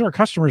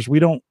customers. We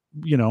want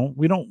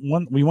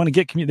to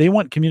get, they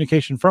want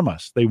communication from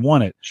us. They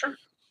want it. Sure.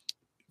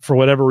 For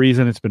whatever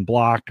reason, it's been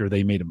blocked, or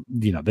they made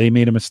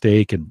a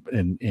mistake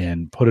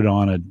and put it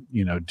on a,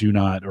 do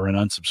not, or an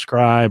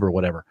unsubscribe or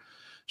whatever.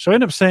 So I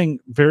end up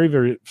saying very,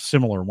 very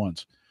similar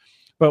ones.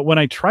 But when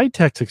I tried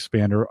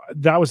TextExpander,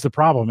 that was the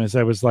problem, is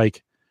I was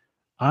like,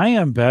 I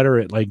am better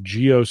at like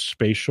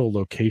geospatial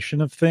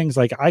location of things.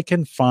 Like I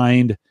can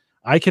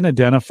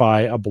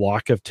identify a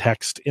block of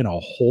text in a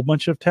whole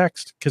bunch of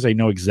text because I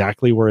know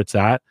exactly where it's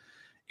at.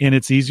 And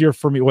it's easier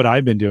for me. What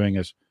I've been doing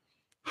is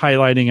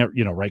highlighting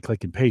it, right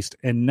click and paste.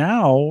 And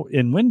now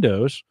in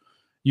Windows,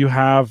 you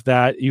have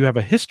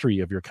a history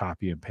of your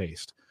copy and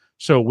paste.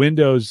 So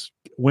Windows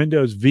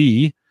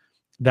V,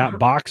 that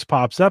box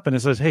pops up and it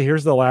says, hey,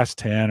 here's the last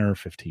 10 or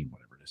 15,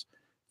 whatever it is.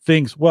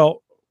 Things.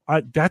 Well,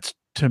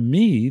 to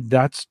me,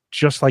 that's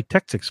just like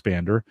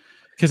TextExpander,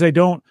 because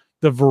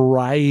the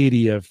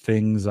variety of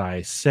things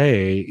I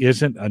say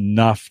isn't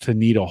enough to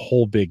need a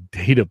whole big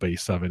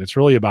database of it. It's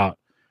really about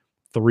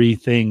 3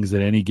 things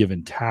at any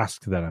given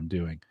task that I'm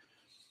doing.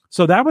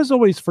 So that was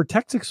always, for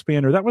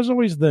TextExpander, that was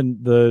always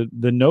the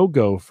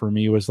no-go for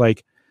me, was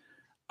like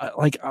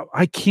I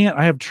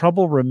have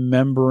trouble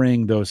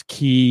remembering those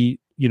key,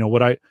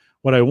 what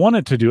I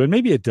wanted to do, and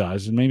maybe it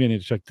does, and maybe I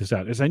need to check this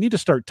out, is I need to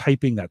start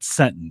typing that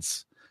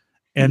sentence.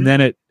 And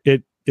then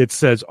it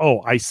says,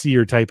 oh, I see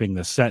you're typing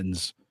this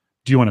sentence.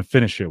 Do you want to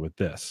finish it with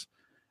this?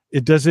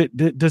 Does it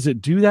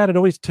do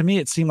that? To me,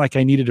 it seemed like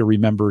I needed to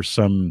remember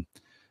some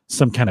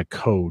kind of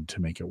code to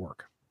make it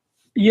work.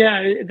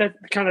 Yeah, that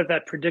kind of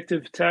that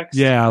predictive text.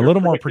 Yeah, a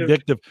little more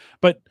predictive.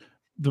 But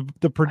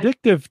the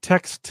predictive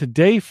text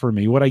today for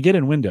me, what I get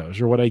in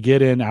Windows or what I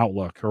get in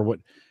Outlook or what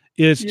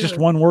is just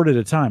one word at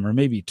a time, or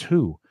maybe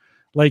 2.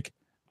 Like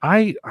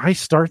I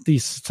start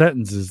these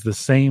sentences the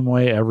same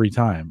way every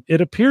time.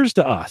 It appears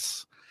to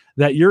us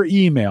that your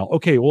email,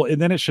 okay, well,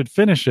 and then it should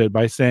finish it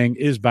by saying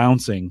is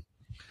bouncing,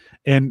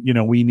 and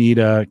we need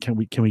can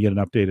we get an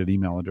updated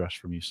email address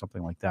from you,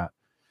 something like that.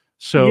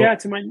 So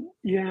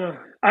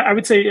I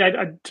would say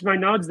to my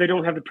knowledge they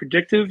don't have the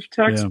predictive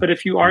text, but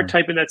if you are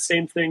typing that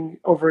same thing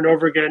over and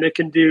over again, it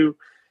can do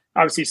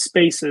obviously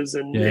spaces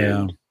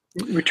and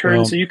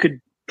return, so you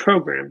could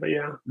program. But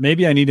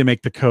maybe I need to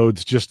make the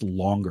codes just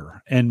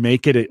longer and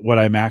make it what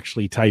I'm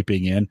actually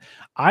typing in.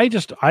 I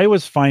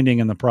was finding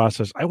in the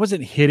process I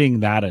wasn't hitting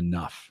that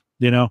enough.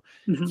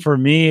 For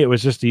me, it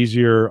was just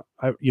easier,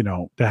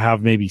 to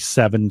have maybe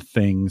 7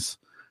 things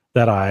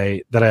that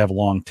I have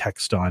long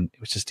text on. It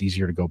was just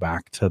easier to go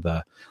back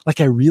to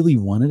I really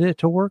wanted it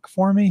to work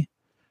for me.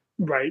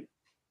 Right.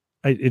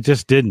 It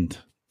just didn't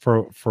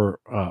so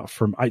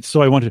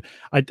I wanted,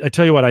 I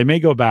tell you what, I may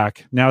go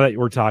back now that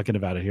we're talking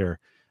about it here.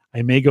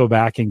 I may go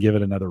back and give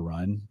it another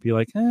run. Be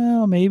like,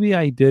 oh, maybe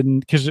I didn't,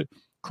 because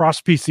cross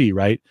PC,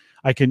 right?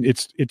 I can,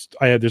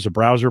 there's a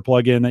browser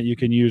plugin that you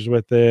can use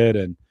with it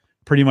and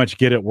pretty much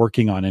get it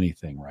working on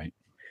anything, right?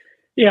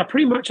 Yeah,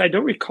 pretty much. I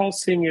don't recall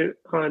seeing it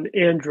on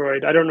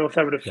Android. I don't know if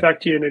that would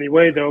affect you in any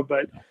way, though.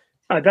 But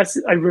I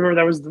remember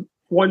that was the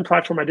one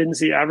platform I didn't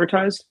see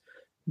advertised.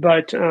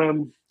 But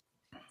and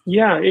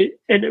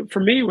for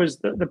me, it was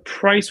the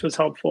price was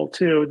helpful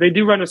too. They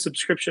do run a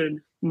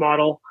subscription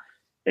model,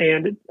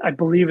 and I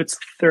believe it's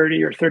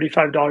 $30 or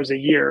 $35 a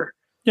year.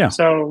 Yeah,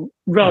 so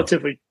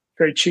relatively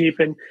very cheap.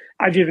 And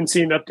I've even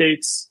seen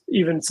updates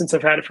even since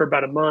I've had it for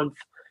about a month.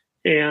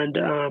 And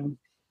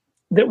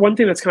that one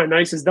thing that's kind of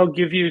nice is they'll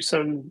give you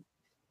some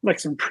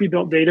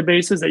pre-built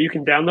databases that you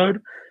can download,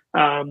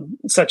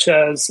 such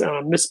as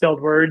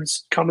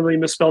commonly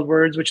misspelled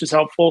words, which is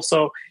helpful.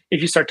 So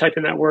if you start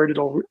typing that word,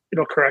 it'll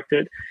correct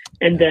it.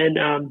 And then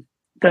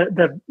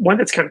the one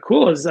that's kind of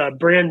cool is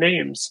brand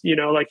names.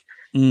 Like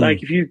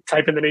if you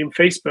type in the name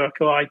Facebook,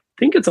 well, I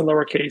think it's a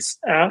lowercase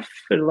f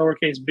and a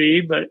lowercase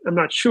b, but I'm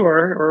not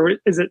sure. Or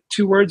is it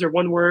 2 words or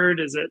 1 word?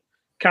 Is it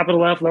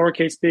capital F,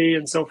 lowercase b,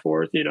 and so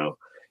forth?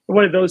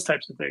 One of those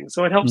types of things.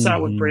 So it helps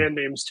out with brand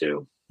names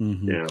too.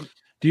 Yeah.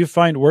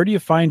 Where do you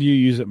find you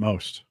use it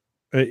most?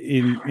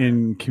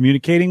 In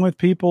communicating with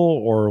people,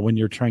 or when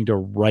you're trying to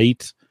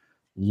write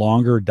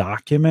longer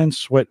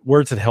documents?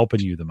 Where's it helping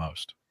you the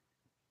most?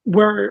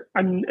 Where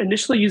I'm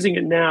initially using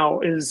it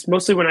now is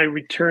mostly when I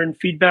return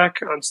feedback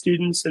on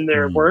students and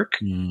their work.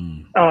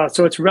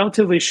 So it's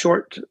relatively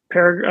short,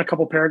 a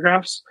couple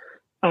paragraphs.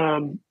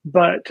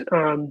 But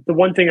the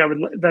one thing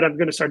that I'm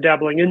going to start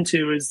dabbling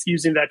into is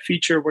using that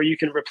feature where you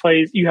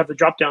have the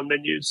drop down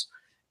menus,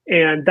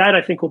 and that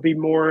I think will be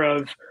more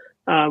of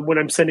when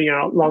I'm sending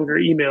out longer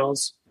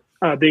emails,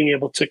 being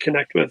able to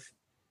connect with,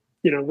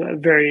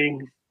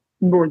 varying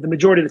more. The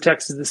majority of the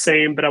text is the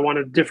same, but I want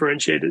to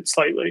differentiate it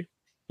slightly.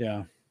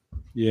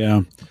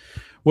 Yeah.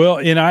 Well,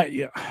 and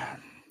I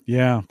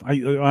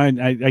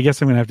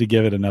guess I'm going to have to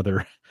give it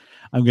another.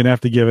 I'm going to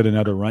have to give it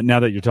another run now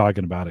that you're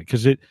talking about it,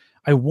 because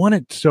I want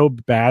it so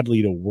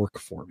badly to work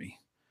for me.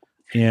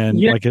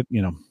 And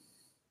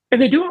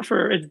and they do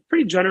offer a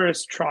pretty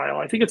generous trial.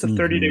 I think it's a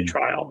 30-day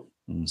trial.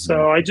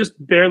 So I just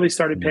barely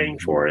started paying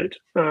for it.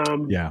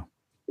 Yeah.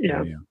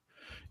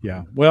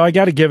 Well, I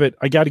got to give it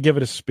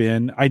a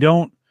spin. I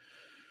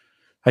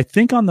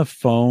think on the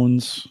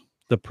phones,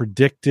 the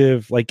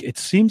predictive, it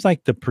seems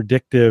like the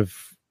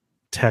predictive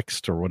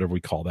text or whatever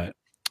we call that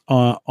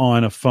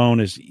on a phone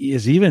is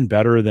even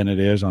better than it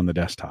is on the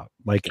desktop.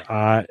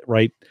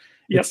 Right.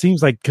 It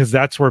seems like, because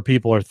that's where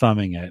people are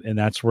thumbing it, and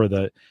that's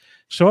where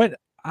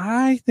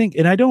I think,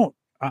 and I don't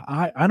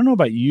know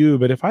about you,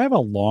 but if I have a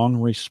long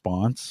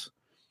response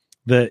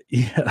to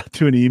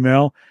an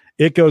email,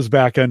 it goes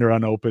back under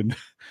unopened,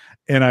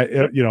 and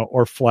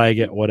or flag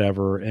it,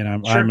 whatever. And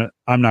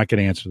I'm not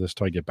going to answer this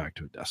till I get back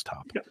to a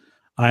desktop. Yep.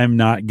 I'm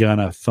not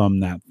gonna thumb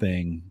that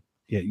thing,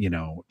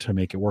 to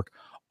make it work.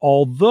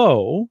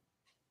 Although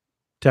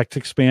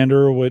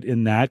TextExpander would,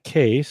 in that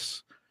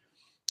case,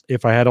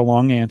 if I had a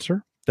long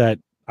answer that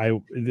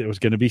it was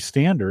going to be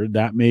standard,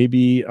 that may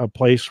be a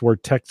place where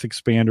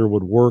TextExpander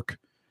would work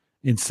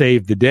and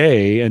save the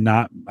day, and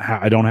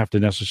I don't have to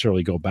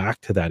necessarily go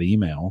back to that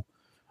email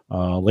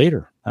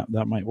later.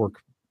 That might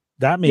work.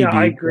 That may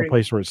be a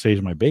place where it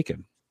saves my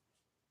bacon.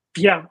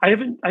 Yeah, I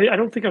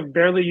don't think I've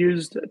barely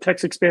used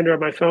TextExpander on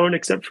my phone,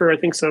 except for I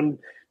think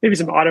maybe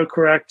some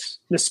autocorrect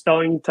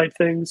misspelling type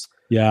things.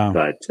 Yeah.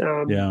 But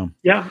can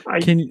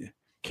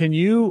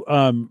you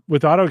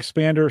with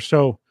AutoExpander?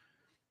 So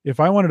if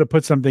I wanted to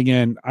put something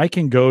in, I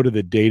can go to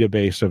the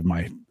database of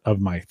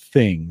my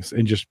things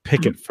and just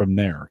pick it from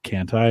there,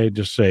 can't I?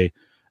 Just say,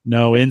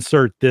 no,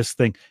 insert this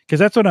thing, because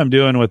that's what I'm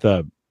doing with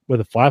a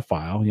flat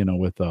file,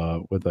 with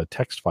a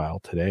text file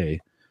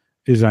today.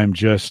 Is I'm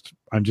just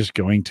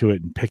going to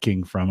it and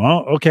picking from,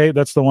 okay,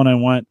 that's the one I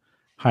want,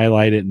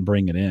 highlight it and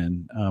bring it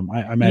in.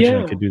 I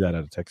imagine I could do that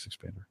out of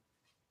TextExpander.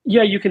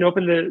 Yeah, you can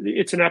open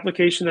it's an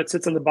application that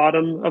sits on the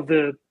bottom of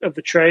the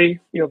tray,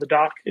 the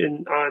dock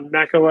on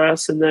Mac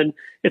OS, and then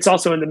it's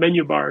also in the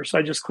menu bar. So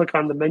I just click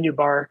on the menu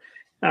bar,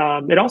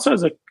 It also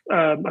has a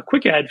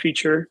quick add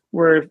feature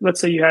where, let's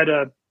say you had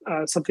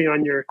something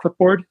on your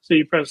clipboard, so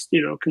you press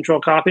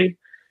Control Copy,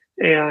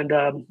 and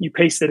you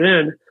paste it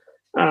in.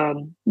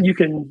 You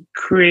can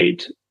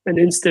create an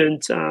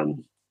instant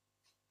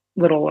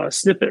little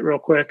snippet real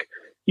quick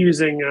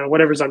using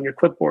whatever's on your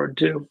clipboard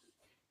too.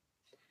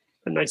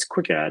 A nice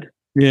quick add.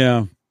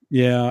 Yeah.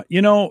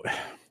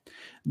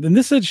 Then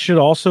this should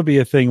also be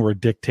a thing where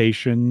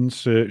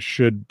dictations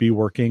should be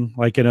working.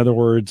 Like, in other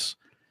words,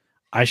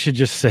 I should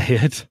just say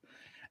it,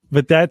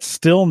 but that's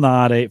still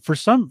not for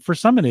some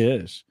it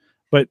is,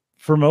 but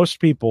for most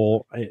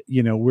people,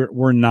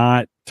 we're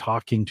not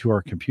talking to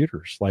our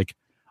computers like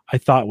I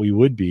thought we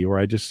would be, where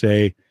I just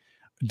say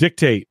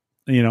dictate,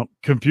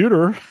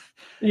 computer,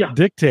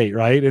 dictate,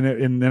 right?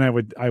 And then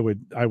I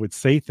would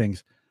say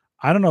things.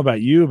 I don't know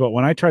about you, but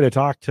when I try to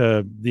talk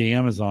to the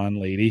Amazon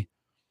lady,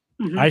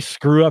 I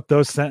screw up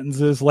those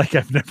sentences like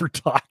I've never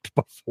talked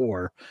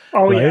before.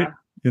 Oh, right?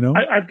 Yeah.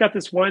 I've got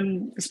this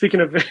one, speaking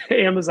of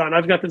Amazon,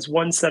 I've got this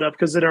one set up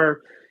because in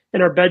our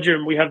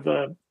bedroom, we have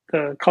the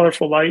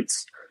colorful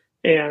lights,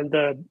 and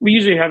we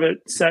usually have it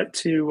set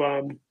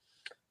to,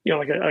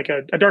 like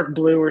a dark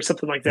blue or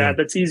something like that.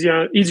 That's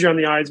easier on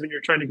the eyes when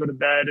you're trying to go to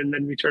bed, and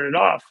then we turn it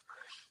off.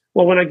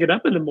 Well, when I get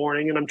up in the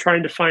morning and I'm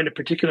trying to find a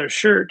particular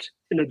shirt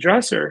in a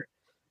dresser,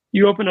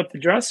 you open up the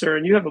dresser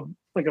and you have a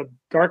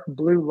dark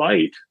blue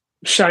light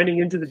shining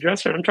into the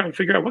dresser. And I'm trying to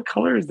figure out what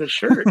color is this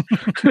shirt.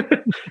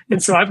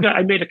 And so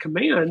I made a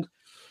command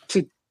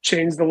to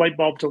change the light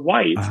bulb to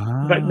white,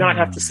 but not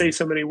have to say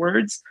so many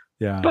words.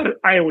 Yeah. But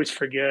I always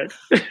forget.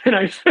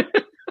 And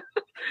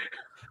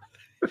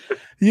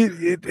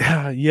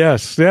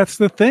yes, that's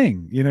the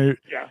thing. You're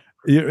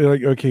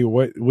like, okay,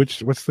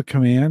 what's the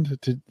command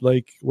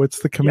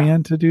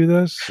to do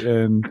this?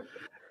 And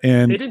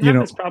they didn't have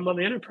this problem on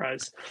the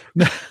Enterprise.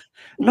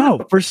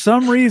 No, for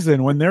some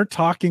reason, when they're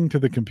talking to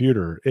the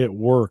computer, it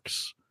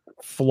works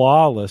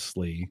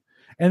flawlessly,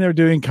 and they're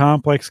doing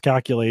complex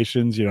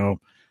calculations,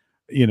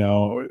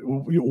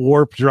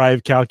 warp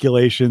drive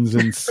calculations,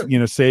 and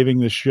saving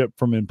the ship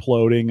from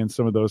imploding, and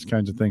some of those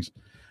kinds of things.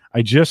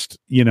 I just,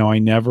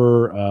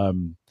 I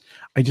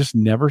just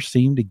never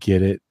seem to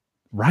get it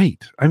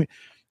right. I mean,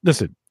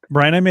 listen,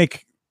 Brian, I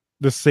make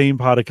the same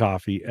pot of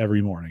coffee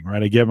every morning,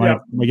 right? I get my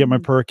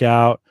perk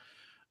out.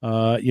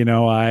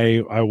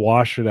 I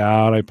wash it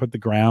out. I put the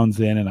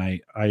grounds in, and I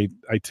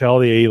tell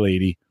the A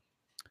lady,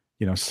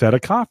 set a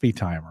coffee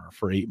timer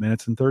for 8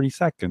 minutes and 30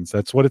 seconds.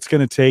 That's what it's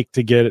going to take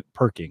to get it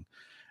perking.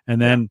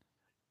 And then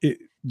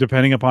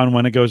depending upon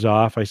when it goes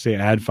off, I say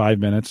add 5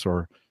 minutes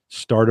or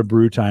start a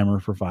brew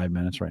timer for 5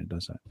 minutes. Right. It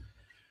does that.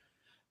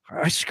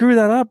 I screw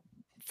that up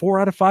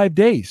 4 out of 5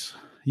 days,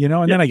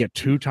 and then I get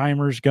 2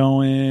 timers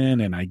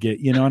going, and I get,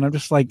 and I'm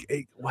just like,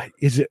 hey, what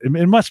is it?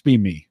 It must be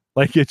me.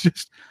 Like,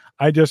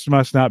 I just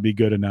must not be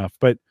good enough.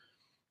 But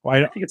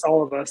I think it's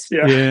all of us.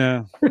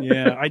 Yeah.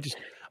 Yeah.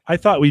 I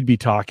thought we'd be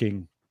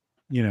talking,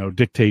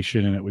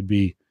 dictation, and it would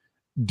be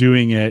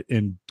doing it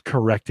and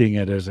correcting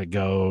it as it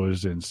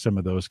goes and some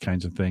of those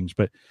kinds of things.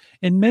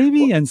 And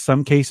maybe in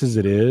some cases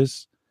it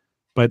is,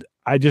 but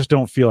I just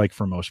don't feel like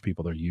for most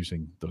people they're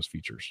using those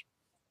features.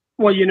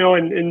 Well,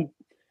 and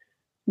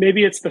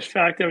maybe it's the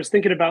fact I was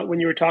thinking about when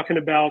you were talking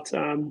about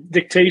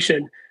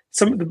dictation.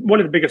 One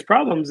of the biggest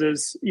problems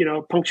is,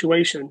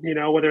 punctuation,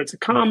 whether it's a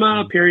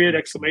comma, period,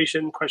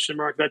 exclamation, question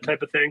mark, that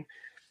type of thing,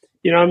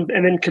 and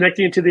then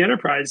connecting it to the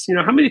Enterprise.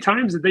 How many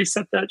times did they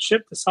set that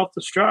ship to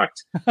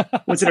self-destruct?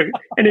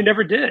 And it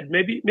never did.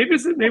 Maybe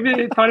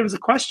they thought it was a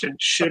question.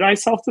 Should I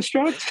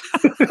self-destruct?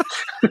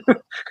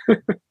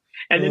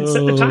 And then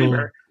set the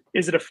timer.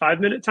 Is it a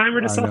 5-minute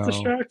timer to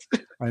self-destruct?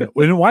 I know.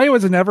 And why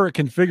was it never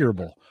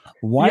configurable?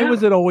 Why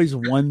was it always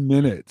 1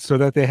 minute so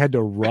that they had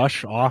to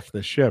rush off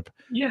the ship?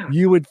 Yeah.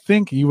 You would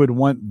think you would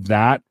want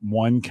that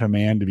one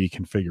command to be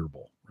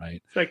configurable,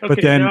 right? It's like, okay,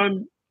 but then, now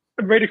I'm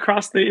ready to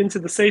cross into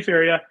the safe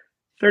area.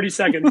 30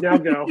 seconds, now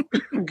go.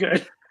 I'm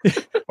good.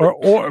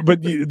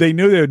 But they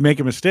knew they would make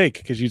a mistake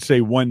because you'd say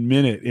 1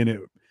 minute and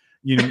it,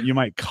 you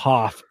might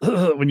cough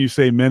when you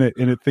say minute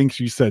and it thinks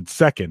you said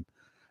second.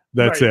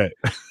 That's it.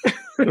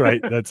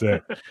 Right. That's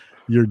it.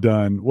 You're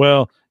done.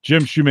 Well,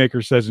 Jim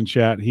Shoemaker says in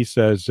chat, he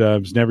says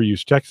he's never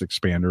used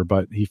TextExpander,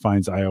 but he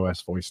finds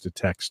iOS voice to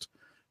text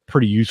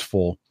pretty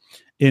useful.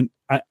 And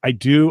I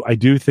do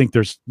think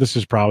this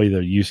is probably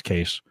the use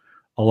case.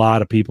 A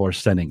lot of people are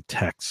sending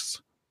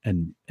texts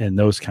and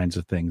those kinds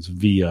of things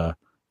via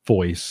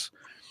voice,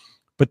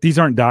 but these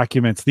aren't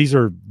documents. These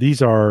are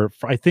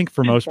I think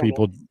for most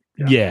people.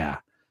 Yeah.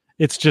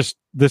 It's just,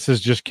 this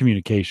is just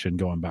communication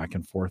going back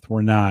and forth.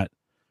 We're not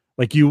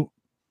like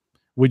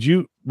would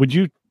you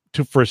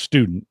for a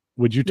student,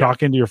 would you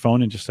talk into your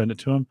phone and just send it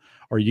to them,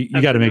 or you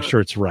got to make sure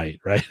it's right?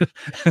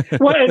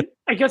 Well, and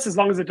I guess as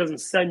long as it doesn't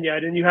send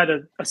yet, and you had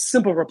a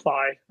simple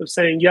reply of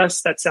saying,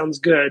 yes, that sounds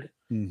good.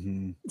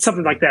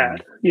 Something like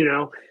that,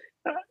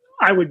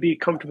 I would be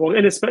comfortable.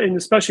 And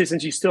especially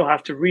since you still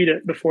have to read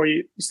it before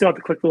you still have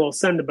to click the little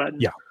send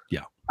button. Yeah.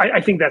 I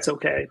think that's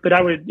okay. But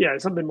I would,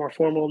 something more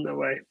formal in that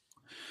way.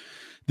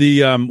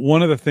 The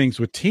one of the things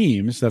with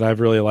Teams that I've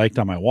really liked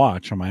on my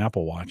watch, on my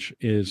Apple Watch,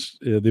 is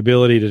the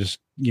ability to just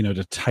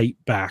to type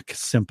back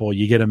simple.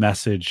 You get a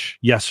message,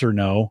 yes or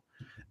no,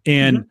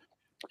 and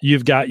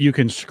you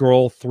can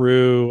scroll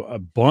through a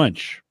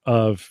bunch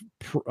of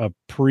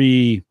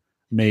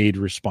pre-made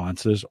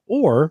responses,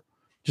 or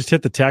just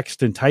hit the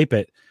text and type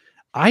it.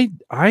 I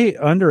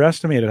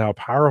underestimated how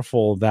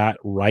powerful that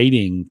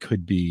writing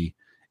could be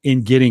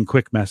in getting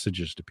quick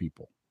messages to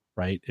people,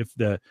 right? If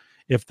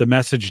the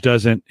message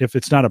if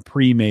it's not a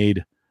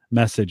pre-made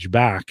message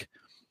back,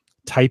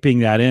 typing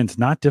that in is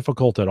not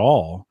difficult at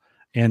all,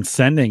 and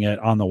sending it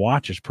on the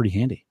watch is pretty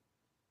handy.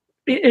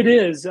 It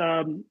is.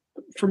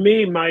 For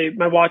me, my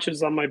watch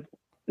is my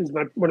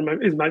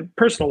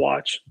personal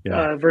watch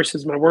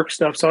versus my work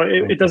stuff. So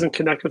it doesn't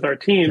connect with our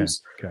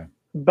Teams. Okay.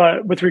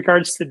 But with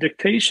regards to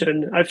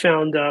dictation, I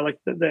found like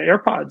the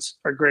AirPods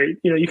are great.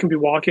 You can be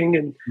walking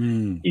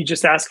and you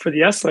just ask for the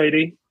yes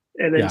lady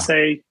and then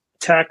say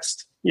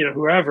text,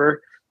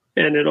 whoever,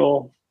 and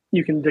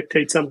you can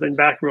dictate something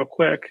back real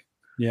quick.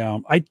 Yeah,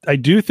 I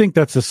do think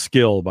that's a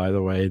skill, by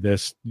the way,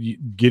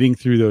 getting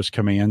through those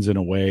commands in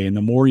a way. And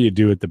the more you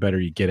do it, the better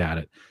you get at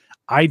it.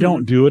 I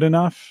don't do it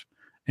enough.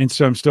 And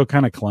so I'm still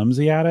kind of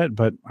clumsy at it,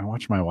 but I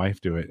watch my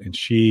wife do it, and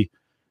she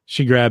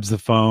grabs the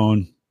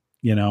phone,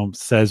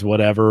 says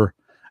whatever,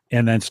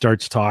 and then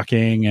starts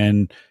talking,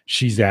 and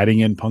she's adding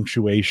in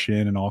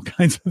punctuation and all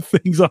kinds of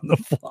things on the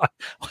fly.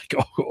 Like,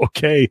 oh,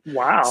 okay.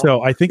 Wow.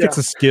 So I think it's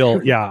a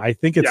skill. Yeah. I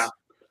think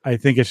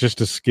it's just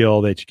a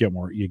skill that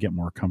you get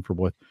more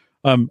comfortable with.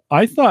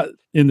 I thought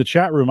in the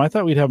chat room,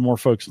 we'd have more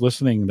folks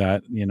listening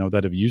that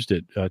have used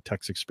it,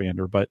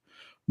 TextExpander, but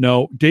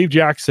no. Dave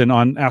Jackson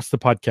on Ask the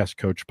Podcast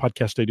Coach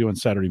podcast I do on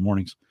Saturday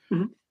mornings.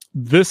 Mm-hmm.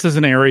 This is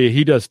an area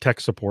he does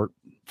tech support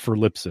for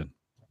Libsyn.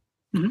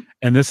 Mm-hmm.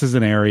 And this is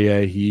an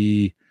area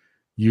he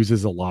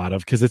uses a lot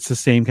of because it's the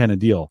same kind of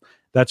deal.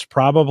 That's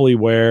probably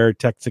where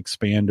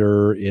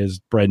TextExpander is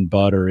bread and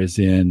butter, is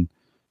in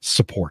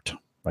support,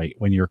 right?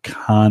 When you're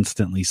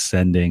constantly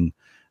sending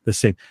the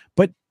same.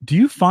 But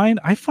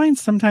I find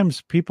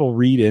sometimes people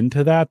read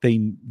into that.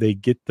 They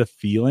get the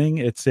feeling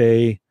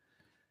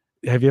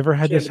have you ever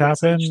had this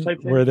happen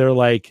where they're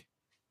like,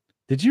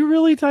 did you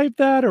really type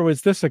that? Or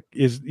is this a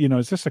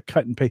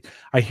cut and paste?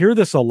 I hear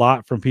this a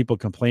lot from people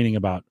complaining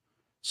about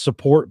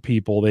support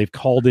people. They've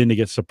called in to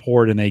get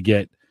support and they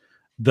get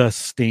the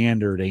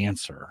standard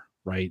answer,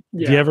 right?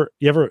 Yeah. Do you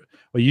ever,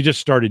 well, you just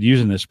started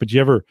using this, but do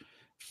you ever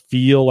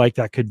feel like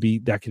that could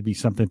be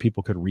something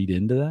people could read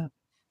into that?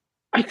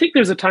 I think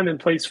there's a time and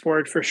place for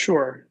it for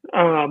sure.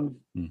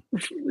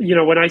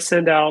 When I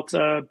send out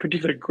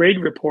particular grade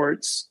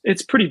reports,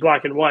 it's pretty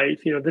black and white.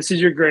 This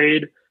is your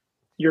grade.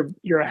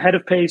 You're ahead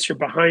of pace. You're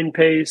behind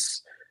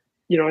pace.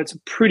 It's a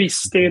pretty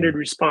standard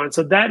response.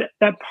 So that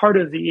part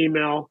of the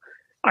email,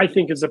 I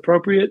think, is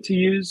appropriate to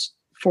use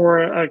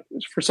for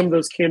some of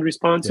those canned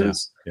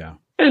responses. Yeah.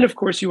 And of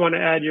course, you want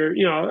to add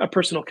a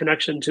personal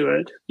connection to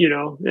it,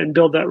 and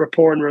build that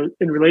rapport and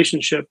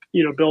relationship,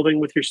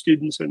 building with your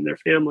students and their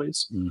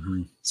families.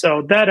 Mm-hmm.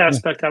 So that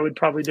aspect I would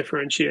probably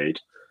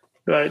differentiate.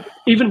 But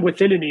even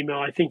within an email,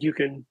 I think you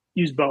can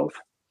use both.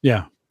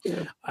 Yeah.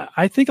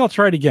 I think I'll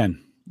try it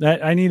again.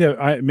 That I need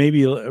to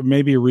maybe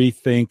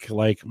rethink,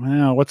 like,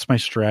 well, what's my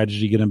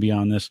strategy going to be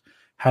on this?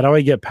 How do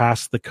I get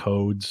past the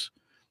codes?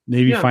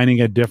 Maybe finding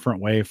a different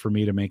way for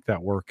me to make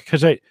that work.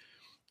 Because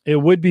it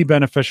would be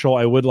beneficial.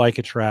 I would like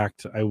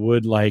Attract. I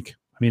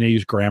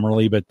use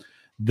Grammarly, but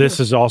this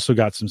has also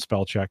got some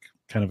spell check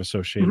kind of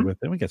associated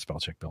with it. We get spell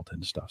check built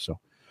into stuff. So,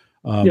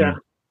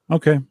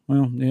 okay.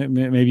 Well,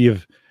 maybe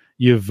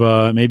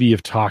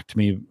you've talked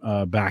me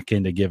back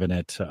into giving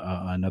it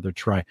another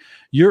try.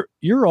 You're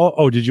all.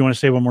 Oh, did you want to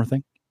say one more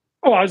thing?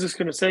 Oh, I was just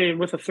going to say,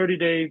 with a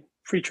 30-day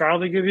free trial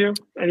they give you.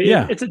 I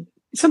mean,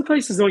 some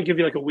places only give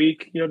you like a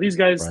week. These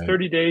guys,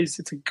 30 days.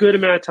 It's a good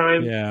amount of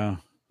time. Yeah.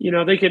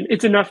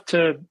 It's enough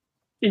to,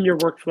 in your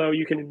workflow,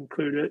 you can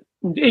include it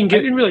and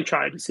really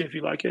try to see if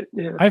you like it.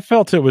 Yeah. I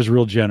felt it was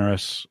real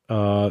generous.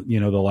 The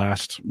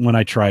last, when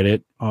I tried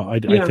it, I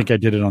think I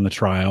did it on the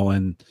trial,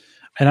 and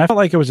I felt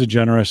like it was a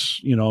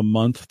generous, a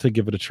month to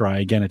give it a try.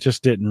 Again, it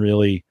just didn't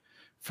really,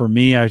 for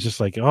me, I was just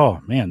like, oh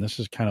man, this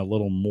is kind of a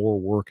little more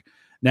work.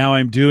 Now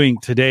I do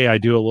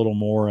a little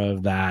more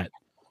of that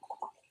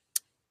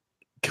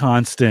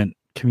constant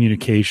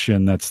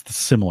communication that's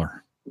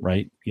similar,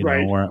 right?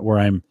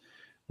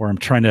 Where I'm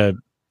trying to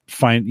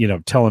find,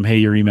 tell them, hey,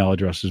 your email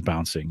address is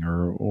bouncing,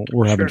 or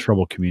we're having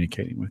trouble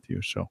communicating with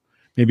you. So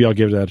maybe I'll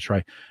give that a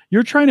try.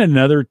 You're trying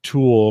another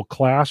tool,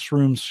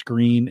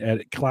 Classroomscreen,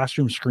 at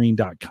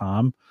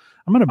classroomscreen.com.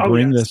 I'm going to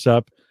bring this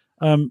up.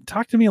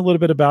 Talk to me a little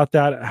bit about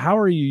that. How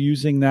are you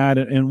using that,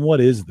 and what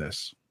is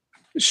this?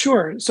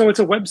 Sure. So it's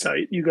a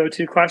website. You go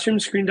to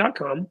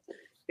classroomscreen.com,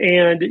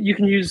 and you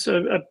can use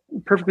a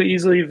perfectly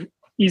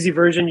easy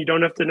version. You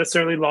don't have to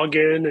necessarily log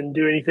in and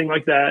do anything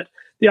like that.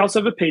 They also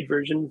have a paid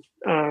version,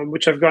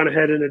 which I've gone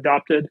ahead and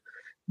adopted.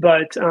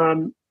 But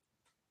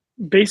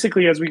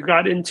basically, as we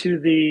got into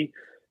the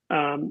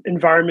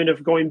environment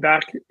of going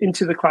back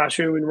into the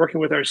classroom and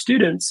working with our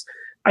students,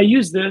 I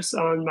use this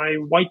on my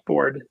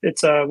whiteboard.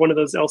 It's one of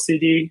those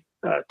LCD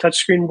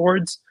touchscreen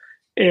boards.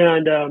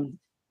 And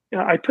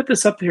I put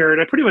this up here,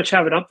 and I pretty much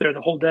have it up there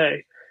the whole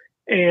day.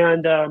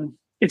 And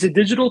it's a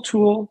digital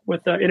tool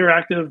with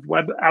interactive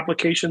web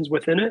applications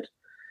within it.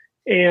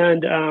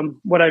 And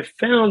what I've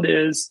found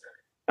is,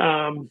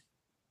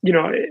 you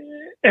know,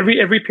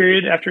 every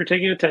period after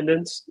taking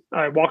attendance,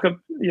 I walk up,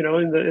 you know,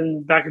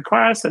 in back of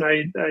class, and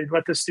I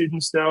let the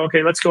students know,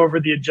 okay, let's go over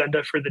the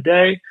agenda for the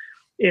day.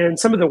 And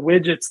some of the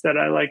widgets that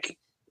I like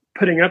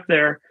putting up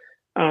there,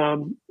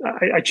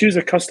 I choose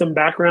a custom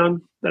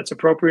background that's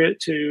appropriate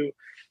to,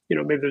 you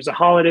know, maybe there's a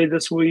holiday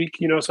this week,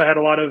 you know, so I had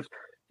a lot of,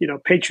 you know,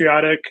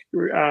 patriotic,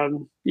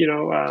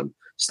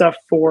 stuff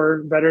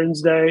for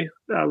Veterans Day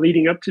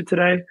leading up to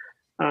today.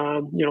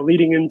 You know,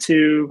 leading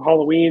into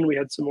Halloween, we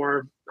had some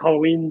more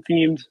Halloween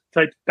themed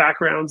type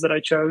backgrounds that I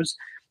chose.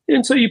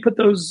 And so you put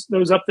those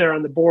up there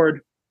on the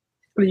board,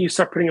 and then you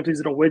start putting up these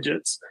little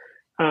widgets.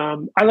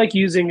 I like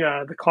using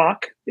the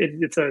clock.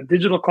 It's a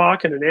digital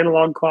clock and an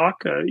analog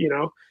clock.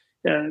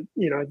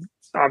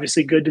 It's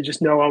obviously good to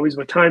just know always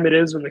what time it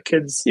is when the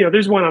kids, you know,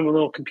 there's one on the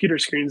little computer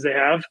screens they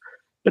have,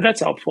 but that's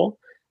helpful.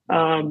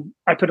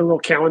 I put a little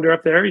calendar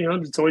up there. You know,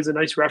 it's always a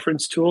nice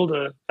reference tool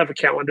to have a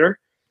calendar.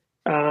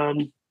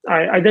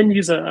 I then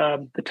use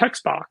the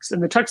text box,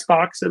 and the text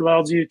box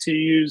allows you to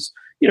use,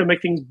 you know,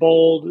 make things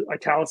bold,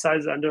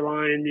 italicize,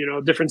 underline, you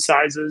know, different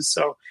sizes.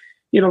 So,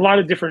 you know, a lot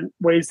of different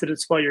ways to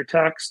display your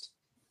text.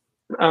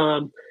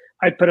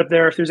 I put up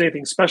there if there's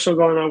anything special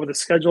going on with the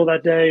schedule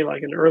that day,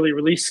 like an early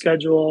release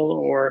schedule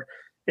or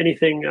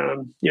anything,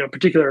 you know,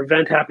 particular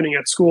event happening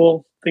at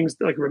school, things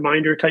like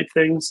reminder type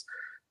things.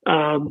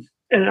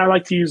 And I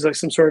like to use like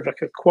some sort of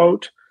like a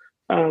quote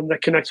that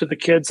connects with the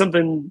kids,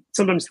 something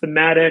sometimes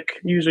thematic,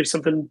 usually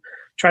something,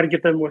 try to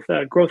get them with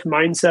growth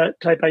mindset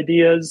type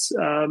ideas,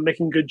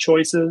 making good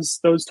choices,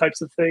 those types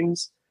of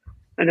things.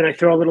 And then I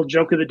throw a little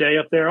joke of the day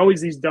up there,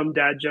 always these dumb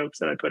dad jokes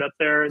that I put up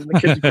there, and the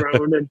kids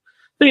groan. And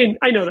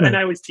I know that, and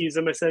I always tease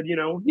them. I said, you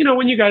know,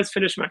 when you guys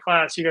finish my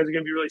class, you guys are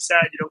going to be really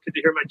sad. You don't get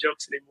to hear my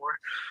jokes anymore.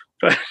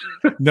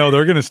 But no,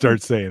 they're going to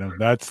start saying them.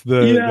 That's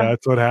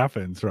what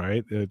happens,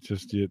 right?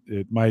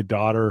 My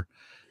daughter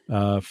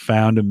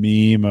found a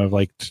meme of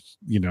like,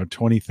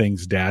 20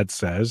 things dad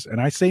says,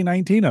 and I say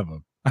 19 of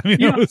them. I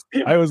mean,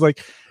 I was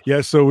like,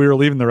 yeah. So we were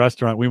leaving the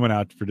restaurant. We went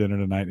out for dinner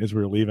tonight. As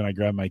we were leaving, I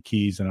grabbed my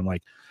keys, and I'm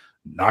like,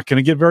 not going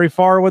to get very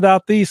far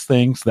without these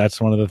things.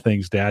 That's one of the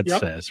things dad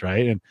says,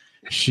 right? And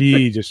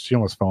she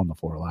almost fell on the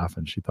floor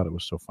laughing. She thought it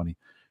was so funny.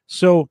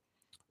 So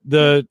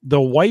the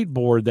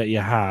whiteboard that you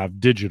have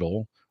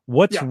digital,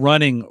 what's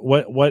running,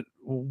 what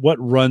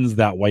runs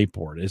that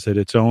whiteboard? Is it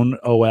its own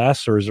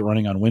OS, or is it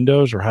running on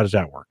Windows, or how does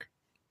that work?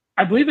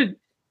 I believe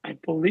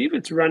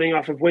it's running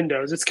off of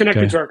Windows. It's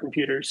connected to our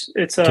computers.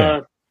 It's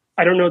I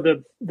don't know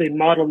the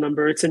model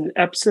number. It's an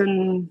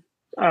Epson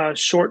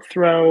short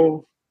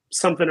throw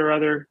something or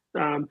other.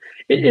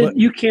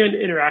 You can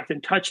interact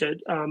and touch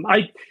it.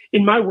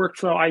 In my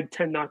workflow, I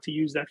tend not to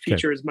use that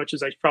feature as much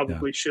as I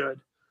probably should.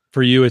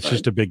 For you, it's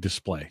just a big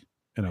display.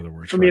 In other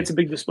words, for me, it's a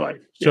big display.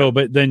 So,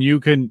 but then you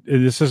can.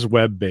 This is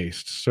web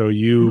based, so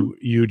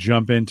you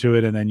jump into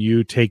it, and then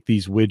you take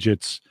these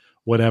widgets.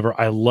 Whatever.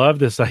 I love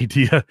this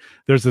idea.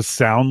 There's a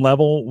sound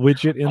level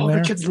widget in there.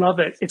 The kids love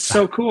it. It's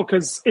so cool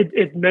because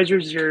it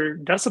measures your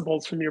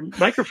decibels from your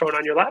microphone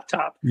on your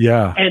laptop.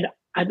 Yeah. And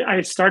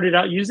I started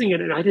out using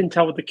it, and I didn't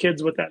tell the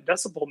kids what that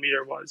decibel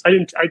meter was.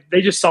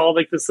 They just saw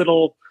like this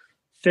little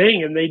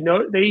thing, and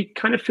they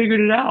kind of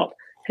figured it out.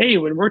 Hey,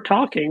 when we're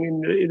talking,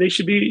 and they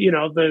should be,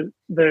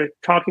 the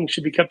talking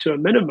should be kept to a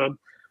minimum,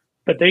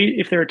 but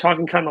if they were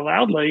talking kind of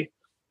loudly,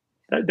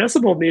 that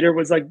decibel meter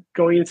was like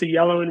going into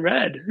yellow and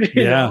red,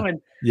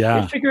 and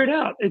they figure it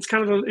out. It's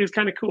kind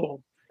of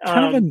cool.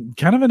 Kind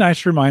of a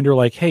nice reminder,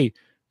 like, hey,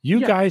 you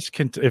guys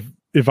can,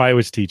 if I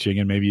was teaching,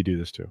 and maybe you do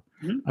this too,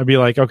 I'd be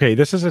like, okay,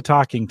 this is a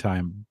talking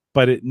time,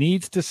 but it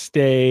needs to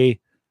stay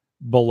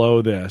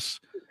below this.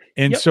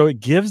 And so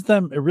it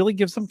really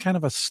gives them kind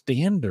of a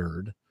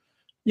standard,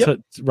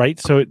 right?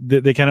 So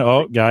they kind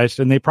of, guys,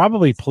 and they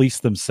probably police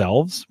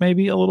themselves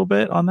maybe a little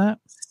bit on that.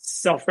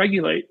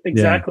 Self-regulate.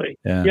 Exactly.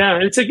 Yeah.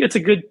 It's a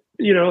good,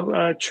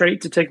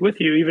 trait to take with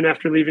you, even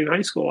after leaving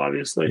high school,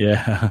 obviously.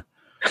 Yeah.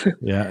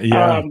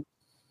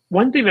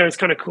 One thing that is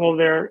kind of cool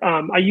there,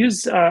 I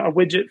use a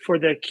widget for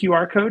the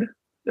QR code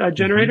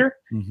generator.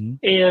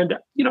 And,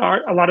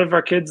 a lot of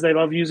our kids, they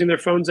love using their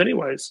phones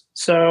anyways.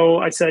 So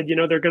I said,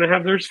 they're going to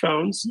have their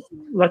phones.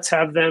 Let's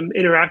have them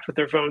interact with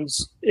their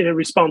phones in a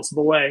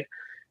responsible way.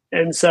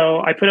 And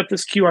so I put up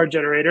this QR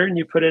generator, and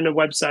you put in a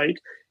website,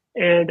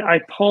 and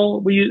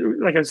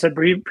like I said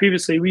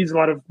previously, we use a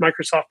lot of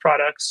Microsoft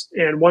products.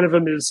 And one of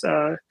them is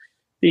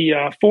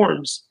the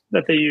forms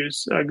that they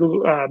use,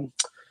 Google,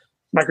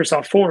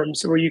 Microsoft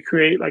Forms, where you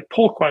create like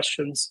poll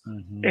questions.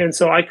 And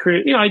so I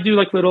create, I do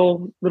like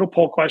little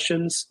poll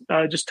questions,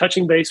 just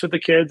touching base with the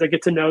kids. I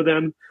get to know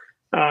them.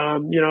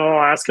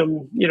 I'll ask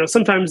them,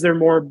 sometimes they're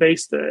more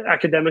based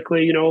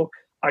academically,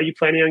 Are you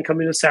planning on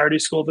coming to Saturday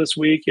school this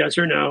week? Yes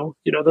or no?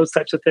 Those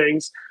types of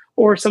things.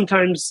 Or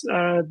sometimes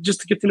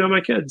just to get to know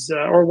my kids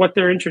or what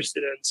they're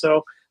interested in.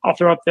 So I'll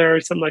throw up there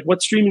something like,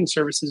 what streaming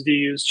services do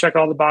you use? Check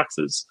all the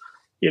boxes,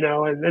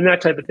 and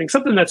that type of thing.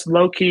 Something that's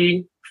low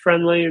key,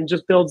 friendly, and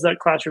just builds that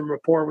classroom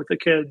rapport with the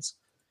kids.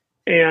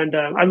 And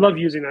I love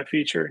using that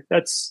feature.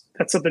 That's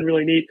something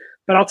really neat.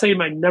 But I'll tell you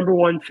my number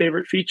one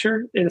favorite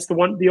feature, and it's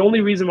the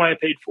only reason why I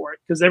paid for it,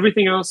 because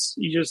everything else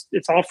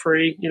it's all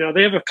free.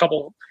 They have a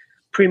couple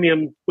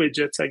premium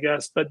widgets, I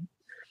guess, but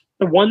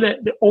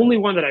the only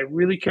one that I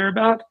really care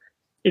about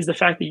is the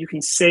fact that you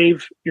can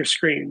save your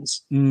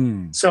screens.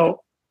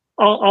 So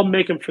I'll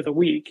make them for the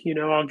week.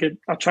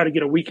 I'll try to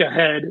get a week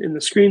ahead in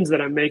the screens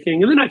that I'm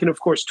making, and then I can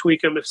of course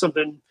tweak them if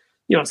something,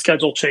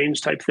 schedule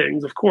change type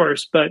things, of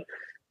course, but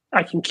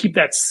I can keep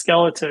that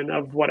skeleton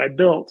of what I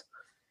built.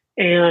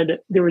 And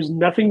there was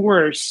nothing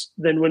worse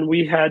than when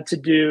we had to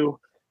do,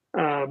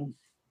 I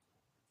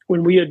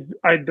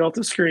built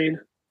a screen.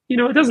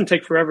 It doesn't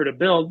take forever to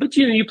build, but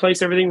you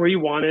place everything where you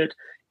want it,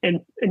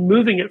 and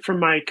moving it from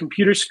my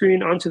computer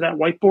screen onto that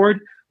whiteboard.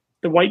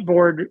 The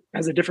whiteboard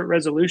has a different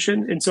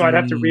resolution, and so I'd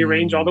have to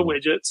rearrange all the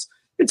widgets.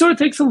 And so it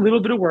takes a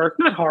little bit of work,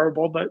 not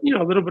horrible, but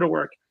a little bit of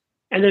work.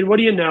 And then what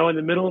do you know? In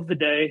the middle of the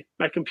day,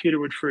 my computer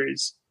would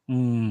freeze.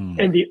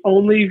 And the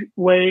only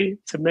way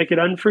to make it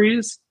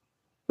unfreeze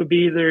would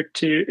be either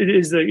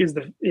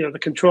the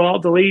Control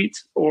Alt Delete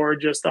or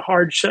just a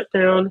hard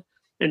shutdown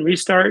and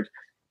restart.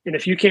 And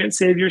if you can't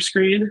save your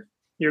screen,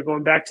 you're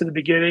going back to the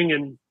beginning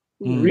and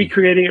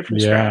recreating it from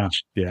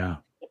scratch. Yeah.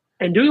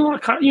 And doing a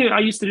lot of, I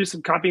used to do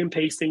some copy and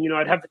pasting.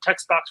 I'd have the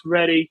text box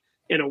ready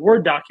in a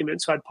Word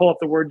document. So I'd pull up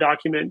the Word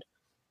document,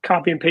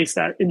 copy and paste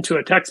that into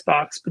a text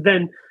box. But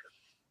then,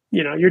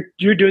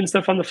 you're doing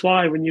stuff on the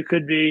fly when you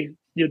could be,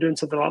 doing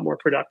something a lot more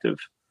productive.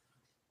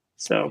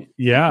 So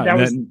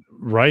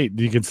right.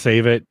 You can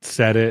save it,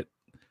 set it,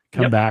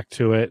 come back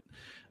to it.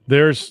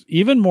 There's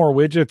even more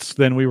widgets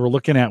than we were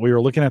looking at. We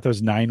were looking at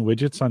those 9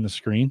 widgets on the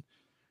screen.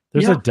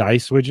 There's a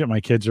dice widget.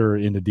 My kids are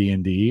into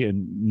D&D,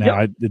 and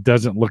now it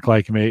doesn't look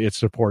like it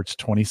supports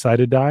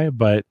 20-sided die,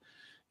 but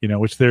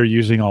which they're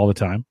using all the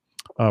time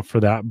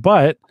for that.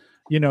 But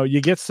you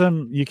get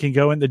some. You can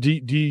go in the.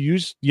 Do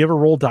you ever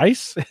roll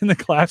dice in the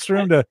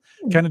classroom to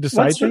kind of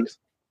decide things?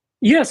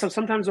 Yeah, so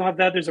sometimes we'll have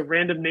that. There's a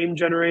random name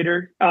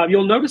generator.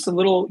 You'll notice a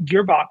little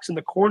gearbox in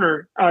the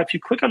corner. If you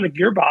click on the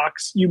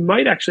gearbox, you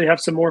might actually have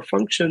some more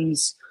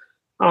functions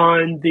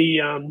on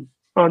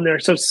there.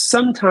 So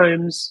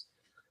sometimes,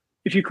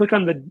 if you click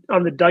on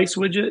the dice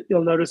widget,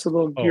 you'll notice a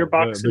little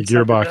gearbox. The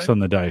gearbox on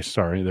the dice.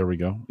 Sorry, there we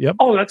go. Yep.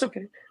 Oh, that's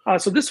okay.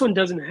 So this one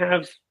doesn't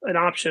have an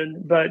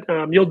option, but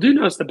you'll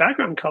notice the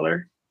background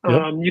color.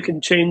 You can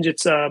change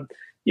its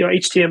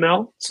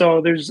HTML.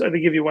 So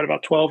they give you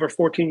about 12 or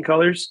 14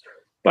 colors.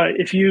 But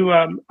if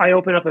I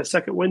open up a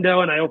second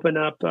window and I open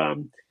up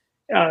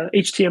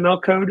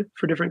HTML code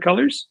for different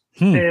colors,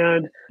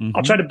 and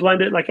I'll try to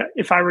blend it. Like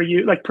if I were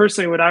you, like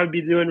personally, what I would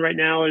be doing right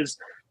now is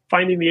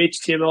finding the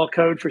HTML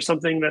code for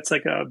something that's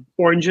like a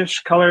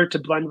orangish color to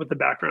blend with the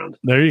background.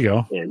 There you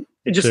go. And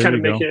it just kind of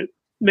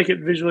make it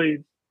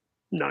visually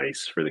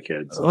nice for the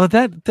kids. Well,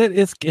 that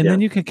is, and then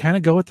you can kind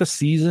of go with the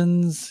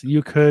seasons.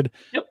 You could.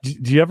 Yep.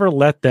 Do you ever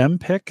let them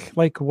pick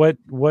like what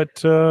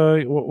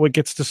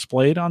gets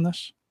displayed on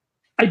this?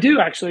 I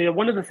do actually.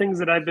 One of the things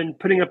that I've been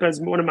putting up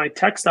as one of my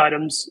text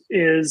items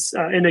is,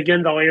 and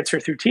again, they'll answer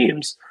through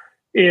Teams,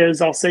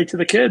 is I'll say to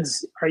the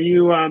kids,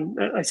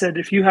 I said,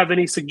 if you have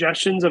any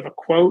suggestions of a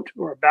quote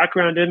or a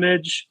background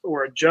image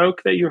or a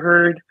joke that you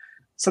heard,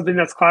 something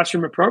that's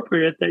classroom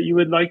appropriate that you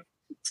would like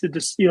to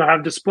just,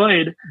 have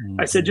displayed,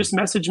 I said, just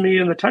message me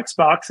in the text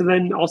box, and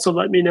then also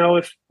let me know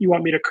if you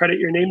want me to credit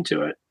your name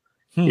to it,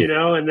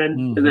 and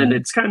then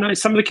it's kind of nice.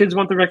 Some of the kids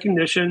want the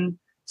recognition.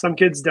 Some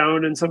kids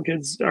don't, and some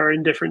kids are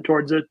indifferent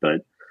towards it.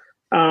 But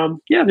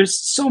there's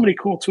so many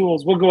cool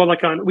tools. We'll go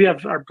we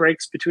have our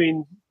breaks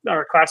between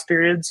our class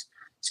periods.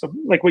 So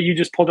like what you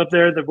just pulled up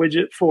there, the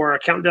widget for a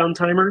countdown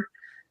timer,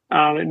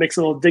 it makes a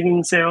little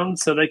dinging sound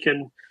so they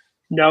can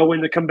know when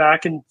to come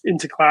back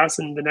into class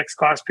and the next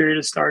class period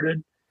has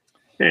started.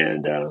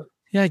 And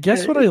I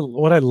guess what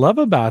I love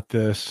about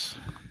this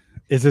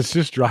is it's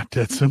just drop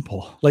dead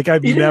simple. Like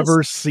I've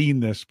never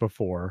seen this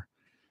before.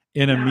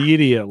 And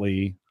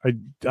immediately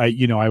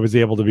I was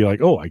able to be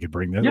like, oh, I could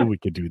bring this, we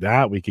could do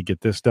that, we could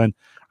get this done.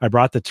 I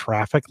brought the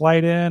traffic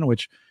light in,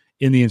 which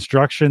in the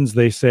instructions,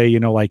 they say,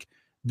 like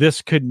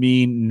this could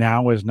mean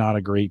now is not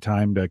a great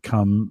time to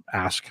come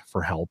ask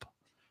for help,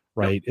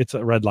 right? It's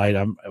a red light.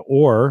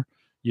 Or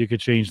you could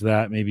change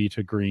that maybe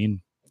to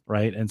green,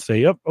 right? And say,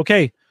 yep,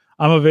 okay,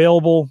 I'm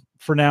available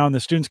for now. And the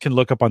students can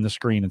look up on the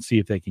screen and see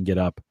if they can get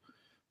up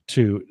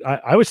to,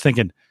 I was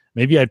thinking,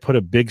 maybe I'd put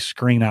a big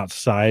screen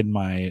outside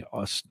my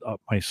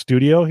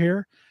studio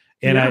here,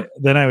 and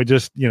I would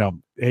just,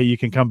 hey, you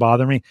can come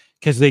bother me,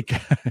 because they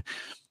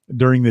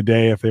during the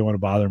day, if they want to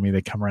bother me,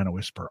 they come around and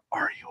whisper,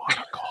 "Are you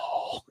on a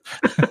call?"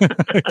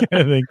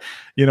 kind of thing.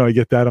 I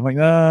get that. I'm like,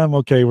 I'm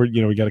okay.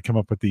 We got to come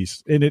up with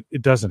these, and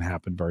it doesn't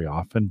happen very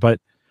often, but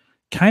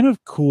kind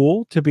of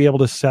cool to be able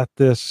to set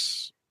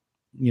this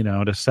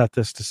to set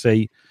this to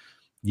say,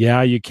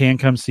 yeah, you can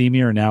come see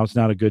me, or now it's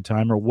not a good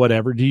time, or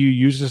whatever? Do you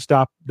use the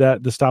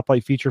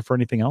stoplight feature for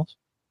anything else?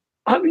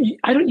 I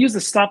don't use the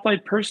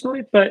stoplight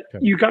personally, but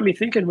Okay. you got me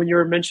thinking when you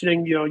were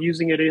mentioning,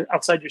 using it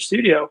outside your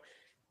studio.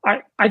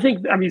 I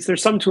think,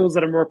 there's some tools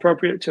that are more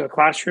appropriate to a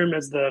classroom,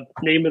 as the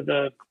name of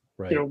the,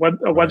 Right.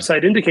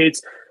 website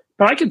indicates.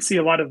 But I could see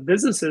a lot of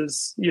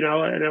businesses, in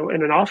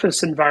an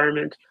office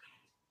environment,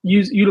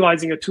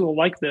 utilizing a tool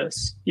like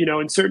this,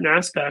 in certain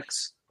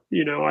aspects.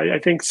 I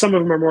think some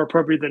of them are more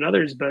appropriate than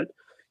others, but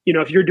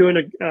if you're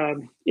doing a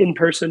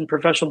in-person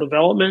professional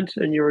development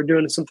and you were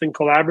doing something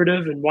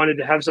collaborative and wanted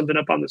to have something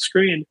up on the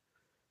screen,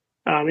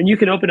 and you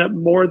can open up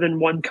more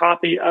than one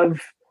copy of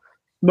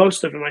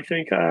most of them. I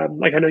think, I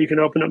know you can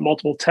open up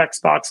multiple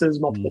text boxes,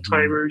 multiple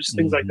timers,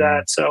 things like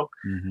that. So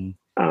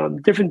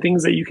different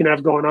things that you can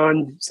have going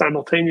on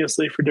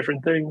simultaneously for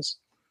different things.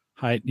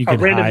 You can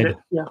hide.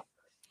 Yeah.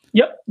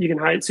 Yep, you can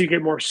hide, so you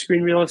get more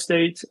screen real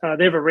estate.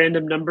 They have a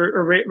random number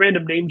or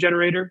random name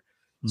generator,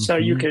 so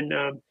you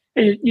can.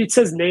 It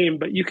says name,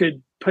 but you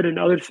could put in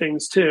other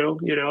things too.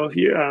 If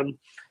you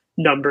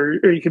number,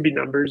 or you could be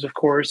numbers, of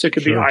course. It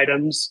could be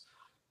items.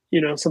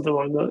 Something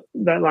along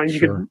that line. You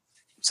could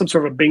some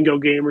sort of a bingo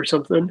game or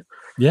something.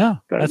 Yeah,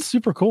 that's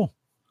super cool.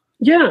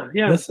 Yeah.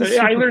 I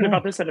learned cool.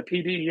 about this at a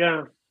PD.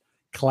 Yeah.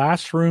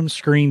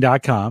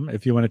 Classroomscreen.com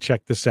if you want to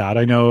check this out.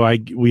 I know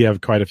we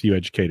have quite a few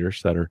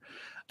educators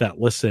that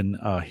listen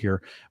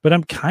here, but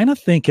I'm kind of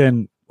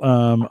thinking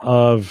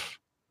of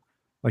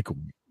like,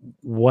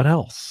 what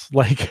else?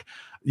 Like,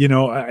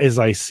 as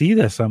I see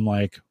this, I'm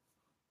like,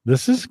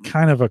 this is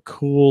kind of a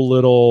cool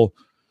little,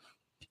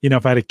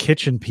 if I had a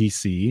kitchen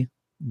PC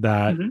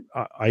that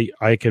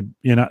I could,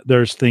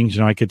 there's things,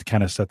 I could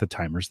kind of set the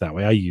timers that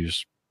way. I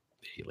use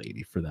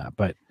A-Lady for that,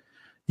 but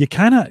you're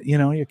kind of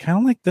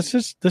like, this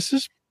is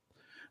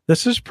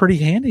pretty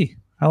handy.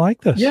 I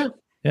like this. Yeah.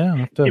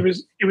 Yeah. It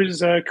was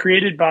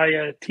created by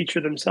a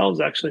teacher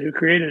themselves, actually, who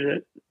created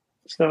it.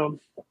 So,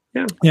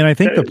 yeah. And I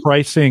think the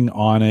pricing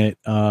on it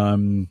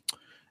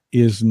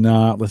is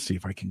not, let's see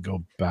if I can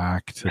go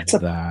back to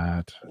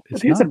that.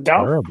 It's not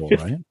about terrible,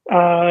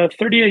 right?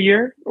 30 a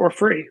year or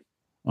free.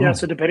 Yeah.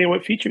 So depending on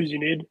what features you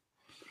need,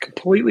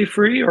 completely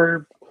free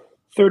or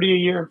 30 a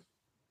year.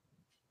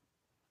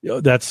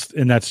 That's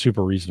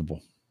super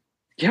reasonable.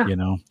 Yeah.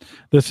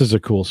 This is a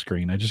cool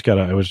screen. I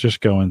was just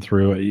going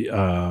through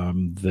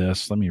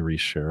this. Let me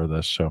reshare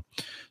this. So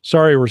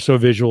sorry, we're so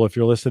visual if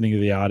you're listening to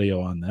the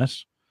audio on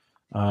this.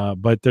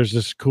 But there's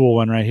this cool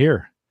one right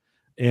here.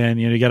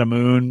 And, you got a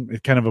moon,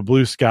 it's kind of a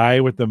blue sky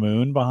with the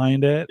moon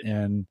behind it.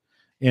 And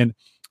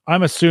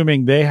I'm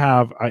assuming they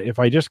have, if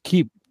I just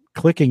keep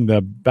clicking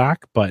the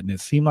back button, it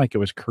seemed like it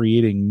was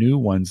creating new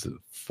ones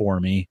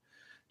for me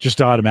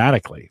just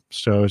automatically.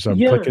 So as I'm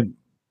clicking,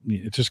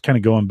 it's just kind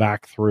of going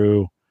back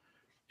through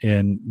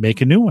and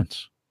making new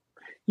ones.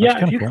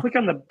 That's if you click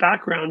on the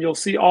background, you'll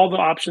see all the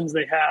options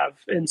they have.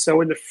 And so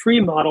in the free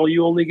model,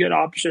 you only get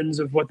options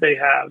of what they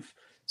have.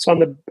 So on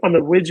the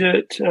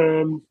widget,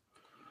 on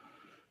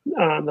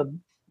the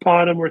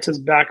bottom where it says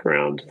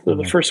background,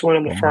 the first one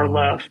on the far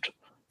left.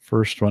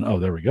 First one. Oh,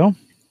 there we go.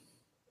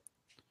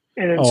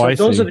 And so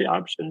those are the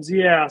options.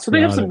 Yeah. So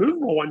they have some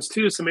movable ones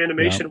too, some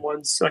animation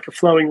ones, like a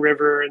flowing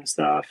river and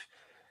stuff.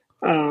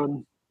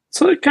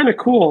 So it's kind of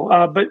cool.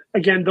 But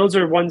again, those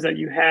are ones that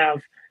you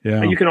have.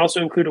 Yeah. You can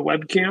also include a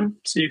webcam,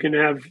 so you can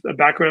have a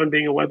background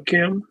being a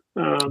webcam.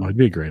 That'd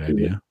be a great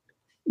idea.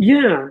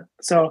 Yeah.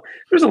 So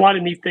there's a lot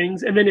of neat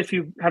things. And then if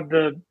you have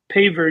the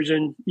pay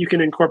version, you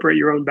can incorporate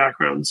your own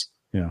backgrounds.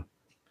 Yeah.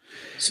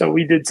 So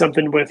we did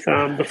something with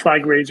the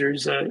flag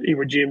raisers,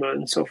 Iwo Jima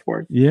and so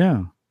forth.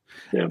 Yeah.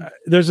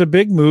 There's a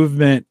big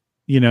movement,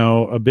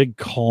 a big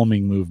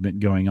calming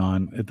movement going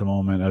on at the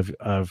moment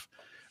of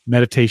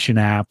meditation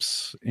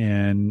apps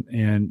and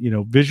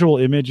visual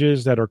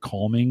images that are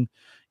calming.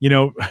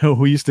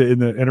 We used to, in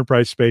the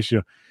enterprise space,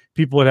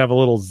 people would have a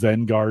little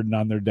Zen garden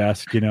on their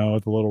desk, with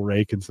a little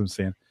rake and some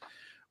sand.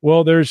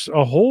 Well, there's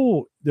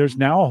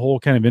now a whole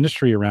kind of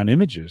industry around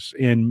images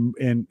and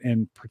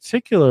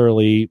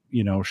particularly,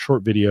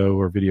 short video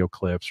or video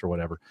clips or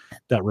whatever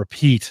that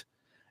repeat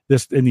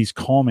this in these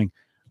calming.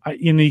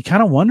 You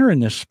kind of wonder in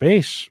this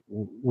space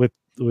with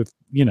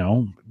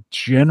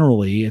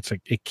generally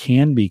it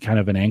can be kind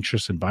of an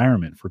anxious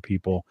environment for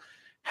people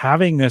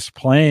having this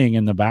playing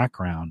in the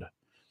background.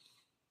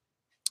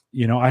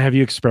 Have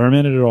you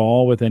experimented at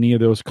all with any of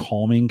those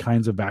calming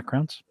kinds of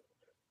backgrounds?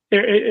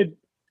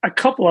 A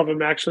couple of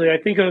them, actually. I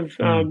think of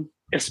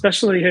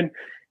especially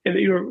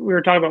we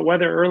were talking about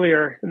weather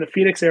earlier in the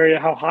Phoenix area,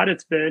 how hot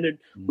it's been, and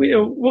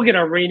we'll get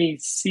our rainy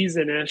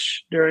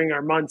season-ish during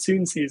our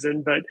monsoon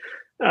season, but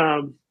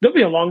there'll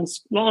be a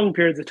long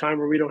periods of time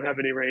where we don't have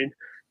any rain.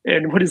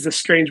 And what is this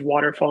strange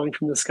water falling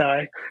from the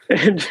sky?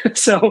 And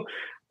so,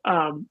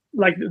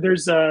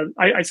 there's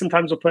I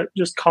sometimes will put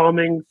just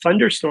calming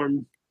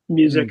thunderstorm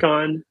music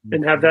on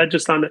and have that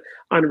just on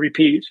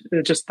repeat. And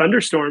it's just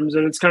thunderstorms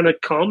and it's kind of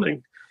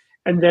calming.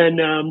 And then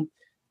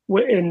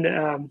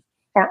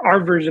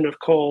our version of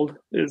cold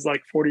is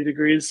like 40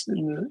 degrees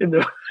in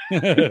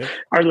the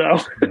our low.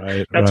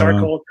 Right, That's right our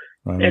on, cold.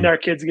 right And on. our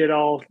kids get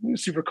all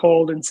super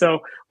cold. And so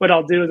what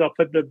I'll do is I'll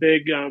put the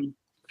big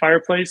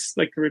fireplace,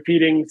 like the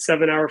repeating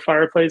 7-hour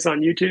fireplace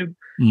on YouTube.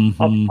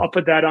 Mm-hmm. I'll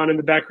put that on in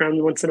the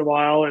background once in a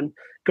while and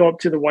go up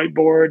to the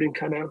whiteboard and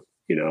kind of,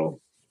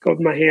 go with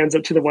my hands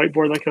up to the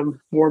whiteboard like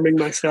I'm warming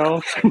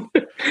myself.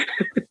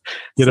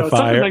 Get a So something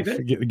fire, like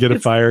that. get a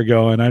fire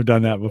going. I've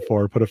done that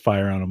before. Put a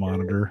fire on a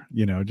monitor,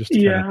 just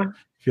to kind of Yeah.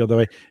 feel that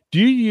way.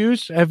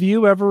 Have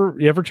you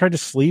ever tried to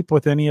sleep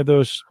with any of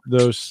those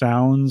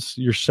sounds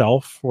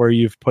yourself, where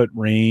you've put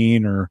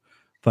rain or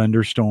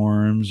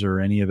thunderstorms or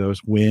any of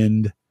those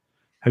wind?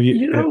 Have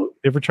you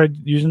ever tried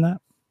using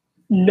that?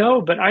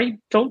 No, but I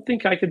don't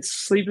think I could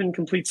sleep in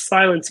complete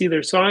silence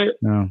either. So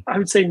No. I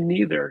would say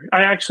neither.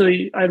 I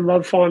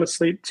love falling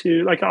asleep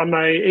to, like, on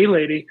my A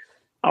lady,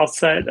 I'll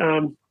set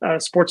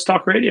sports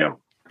talk radio,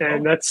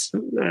 and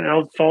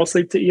I'll fall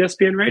asleep to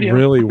ESPN radio.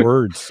 Really,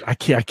 words. I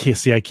can't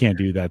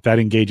do that. That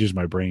engages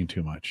my brain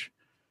too much.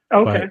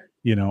 Okay.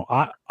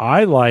 But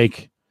I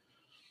like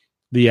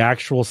the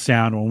actual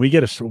sound when we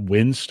get a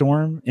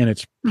windstorm and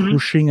it's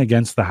pushing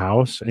against the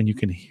house and you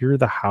can hear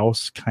the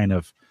house kind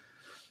of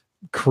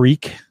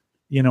creak,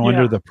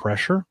 under the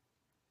pressure.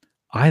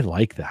 I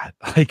like that.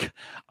 Like,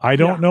 I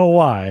don't know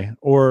why,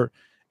 or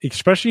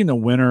especially in the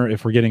winter,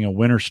 if we're getting a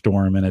winter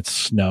storm and it's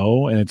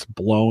snow and it's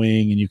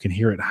blowing and you can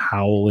hear it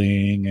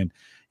howling and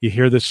you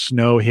hear the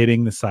snow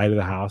hitting the side of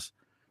the house.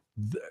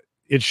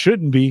 It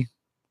shouldn't be,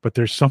 but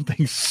there's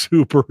something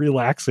super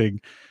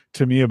relaxing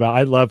to me about.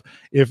 I love,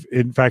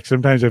 in fact,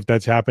 sometimes if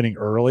that's happening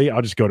early,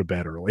 I'll just go to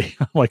bed early.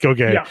 I'm like,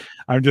 okay,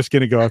 I'm just going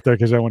to go out there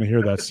because I want to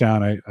hear that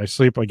sound. I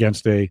sleep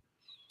against a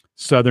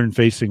southern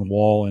facing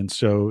wall. And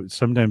so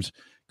sometimes,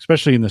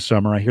 especially in the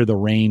summer, I hear the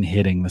rain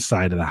hitting the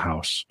side of the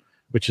house,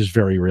 which is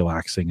very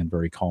relaxing and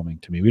very calming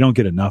to me. We don't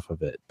get enough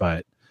of it,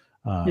 but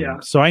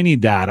so I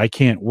need that. I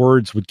can't,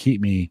 words would keep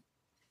me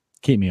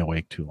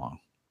awake too long.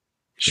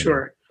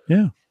 Sure.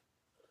 Yeah.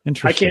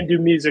 Interesting. I can't do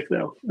music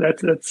though.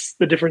 That's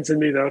the difference in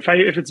me though.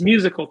 If it's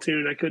musical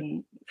tune, I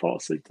couldn't fall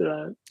asleep to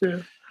that.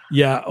 Yeah.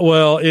 Yeah,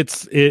 well,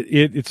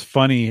 it's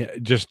funny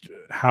just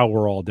how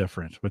we're all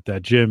different with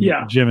that. Jim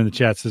in the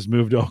chat says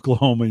move to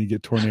Oklahoma and you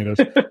get tornadoes.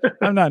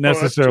 I'm not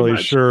necessarily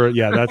sure.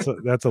 Yeah,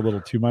 that's a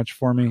little too much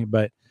for me,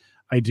 but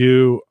I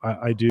do.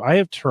 I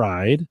have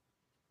tried.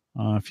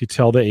 If you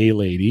tell the A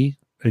lady,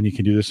 and you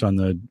can do this on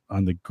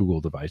the Google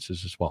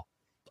devices as well.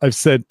 I've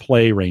said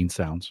play rain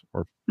sounds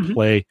or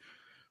play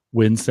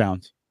wind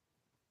sounds.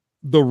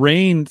 The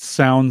rain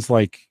sounds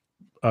like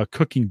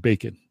cooking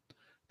bacon.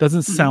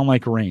 Doesn't sound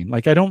like rain.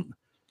 Like,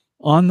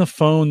 on the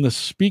phone, the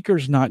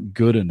speaker's not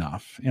good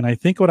enough. And I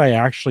think what I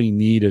actually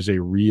need is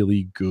a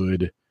really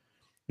good,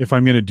 if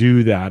I'm going to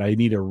do that, I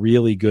need a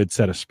really good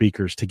set of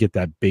speakers to get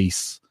that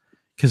bass.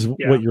 Because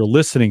what you're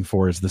listening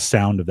for is the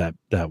sound of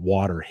that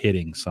water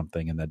hitting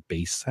something and that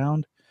bass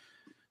sound.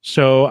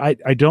 So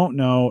I don't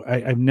know.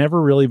 I've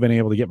never really been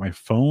able to get my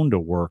phone to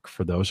work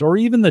for those, or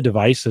even the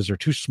devices are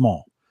too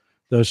small.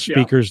 Those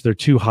speakers, they're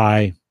too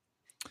high.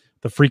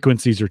 The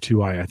frequencies are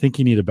too high. I think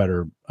you need a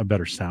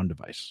better sound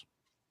device.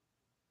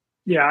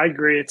 Yeah, I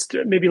agree. It's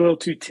maybe a little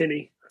too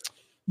tinny.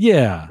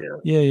 Yeah.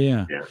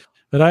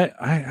 But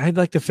I'd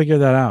like to figure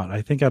that out.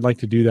 I think I'd like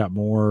to do that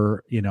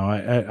more.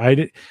 I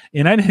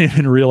didn't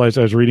even realize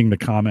I was reading the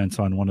comments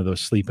on one of those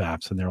sleep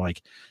apps, and they're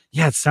like,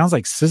 "Yeah, it sounds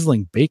like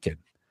sizzling bacon."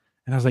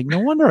 And I was like, "No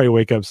wonder I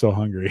wake up so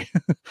hungry."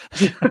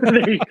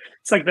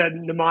 It's like that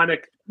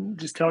mnemonic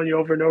just telling you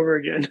over and over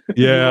again.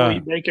 Yeah.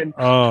 Eat bacon.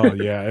 Oh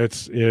yeah,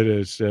 it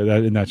is that,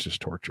 and that's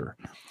just torture.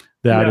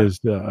 That's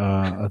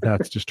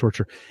just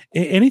torture.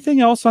 Anything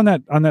else on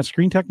that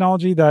screen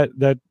technology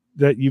that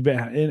you've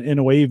been in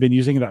a way you've been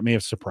using that may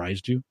have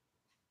surprised you?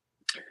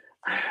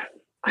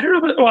 I don't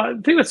know, but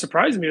the thing that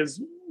surprised me is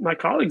my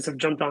colleagues have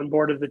jumped on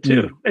board of it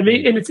too, and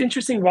it's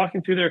interesting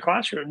walking through their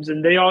classrooms,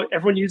 and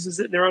everyone uses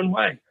it in their own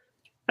way.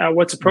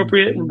 What's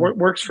appropriate and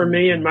works for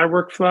me and my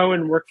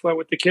workflow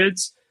with the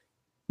kids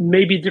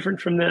may be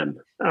different from them.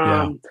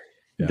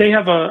 They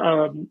have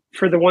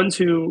for the ones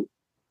who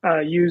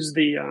use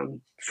the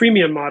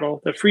freemium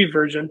model, the free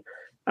version,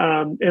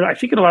 and I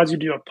think it allows you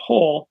to do a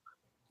poll.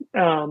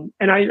 And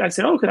I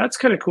said, okay, that's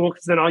kind of cool,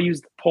 because then I'll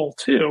use the poll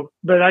too.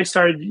 But I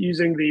started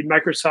using the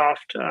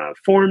Microsoft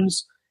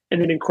Forms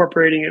and then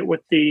incorporating it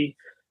with the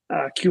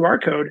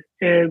QR code.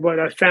 And what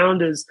I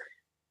found is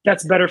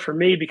that's better for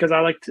me, because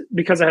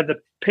because I had the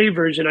pay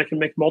version, I can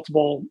make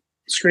multiple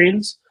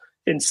screens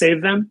and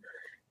save them.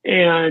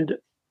 And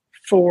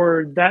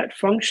for that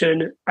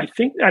function, I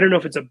don't know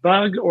if it's a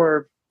bug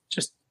or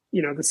just,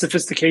 the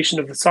sophistication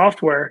of the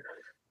software,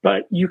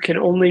 but you can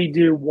only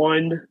do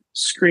one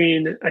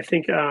screen, I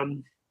think,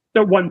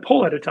 one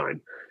poll at a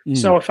time.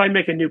 So if I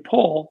make a new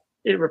poll,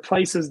 it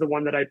replaces the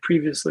one that I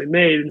previously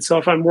made. And so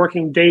if I'm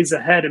working days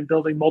ahead and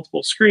building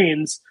multiple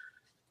screens,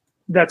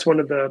 that's one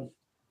of the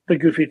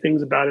goofy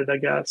things about it, I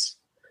guess.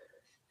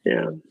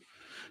 Yeah.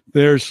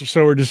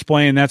 So we're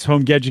displaying, that's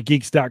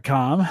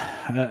homegadgetgeeks.com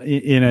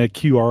in a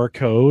QR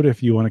code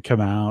if you want to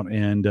come out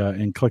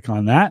and click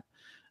on that.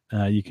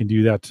 You can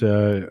do that.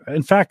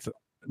 In fact,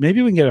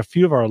 maybe we can get a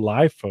few of our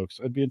live folks.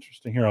 It'd be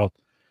interesting here.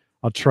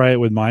 I'll try it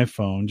with my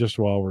phone just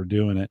while we're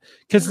doing it.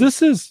 Because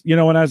this is,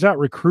 when I was out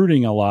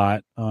recruiting a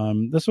lot,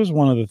 this was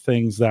one of the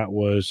things that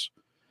was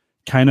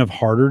kind of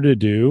harder to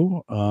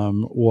do,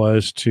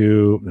 was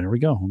to, there we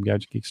go,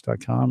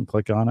 homegadgetgeeks.com.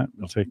 Click on it.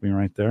 It'll take me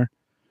right there.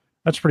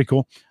 That's pretty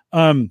cool.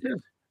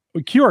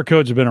 QR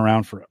codes have been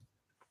around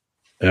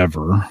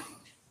forever.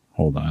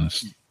 Hold on.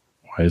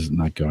 Why is it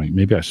not going?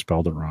 Maybe I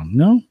spelled it wrong.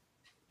 No.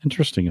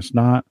 Interesting. It's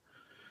not.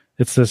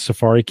 It says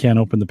Safari can't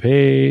open the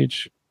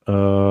page.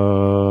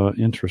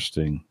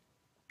 Interesting.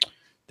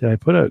 Did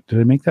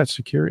I make that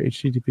secure?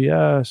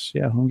 HTTPS.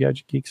 Yeah.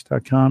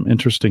 homegadgetgeeks.com.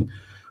 Interesting.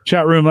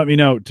 Chat room. Let me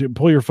know to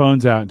pull your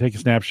phones out and take a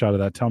snapshot of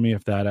that. Tell me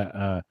if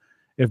that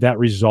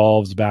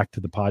resolves back to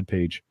the pod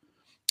page.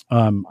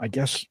 I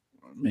guess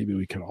maybe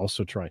we could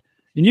also try.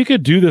 And you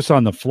could do this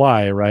on the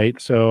fly,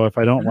 right? So if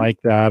I don't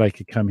like that, I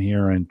could come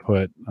here and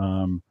put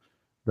the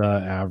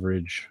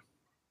average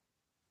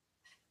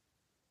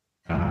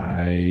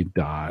guy.tv.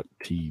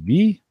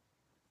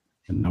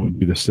 And then we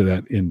do this so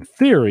that in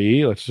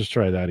theory, let's just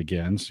try that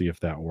again, see if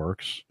that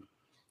works.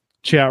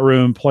 Chat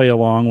room, play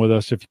along with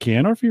us if you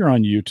can, or if you're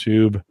on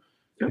YouTube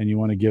and you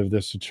want to give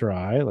this a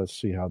try. Let's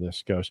see how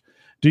this goes.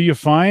 Do you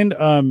find,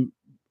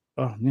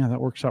 that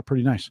works out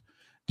pretty nice.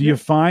 Do you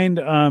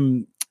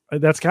find,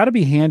 that's got to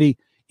be handy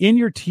in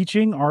your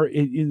teaching?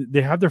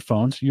 They have their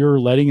phones. You're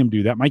letting them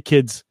do that. My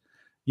kids,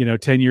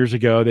 10 years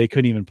ago, they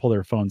couldn't even pull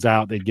their phones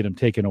out. They'd get them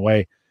taken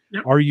away.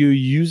 Yep. Are you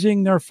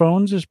using their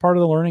phones as part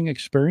of the learning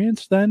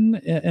experience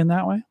then in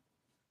that way?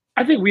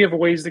 I think we have a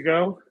ways to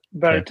go,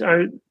 but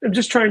I'm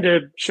just trying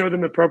to show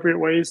them appropriate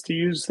ways to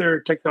use their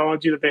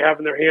technology that they have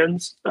in their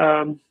hands.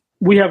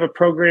 We have a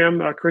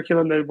program, a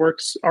curriculum that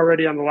works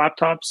already on the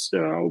laptops,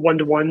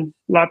 one-to-one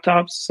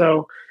laptops.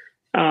 So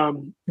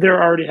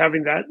they're already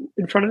having that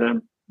in front of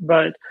them.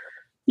 But,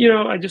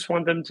 I just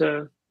want them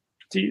to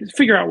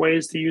figure out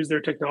ways to use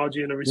their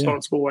technology in a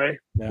responsible way.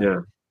 Yeah.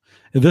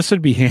 This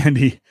would be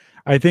handy.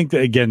 I think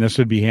that, again, this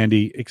would be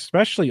handy,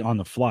 especially on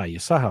the fly. You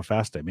saw how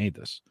fast I made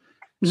this.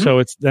 Mm-hmm.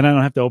 So then I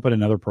don't have to open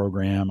another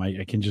program.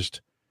 I can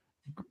just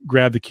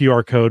grab the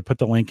QR code, put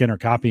the link in, or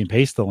copy and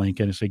paste the link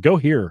in and say, go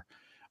here,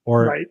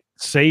 or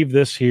save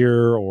this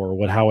here,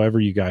 or however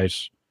you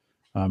guys,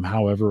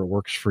 however it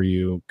works for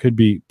you. Could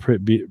be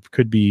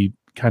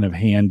kind of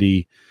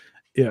handy.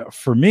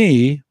 For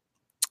me,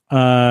 when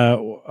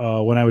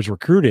I was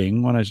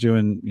recruiting, when I was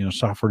doing,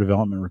 software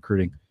development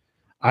recruiting,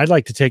 I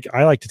like to take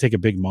a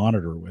big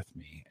monitor with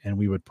me, and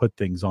we would put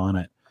things on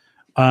it.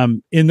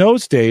 In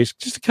those days,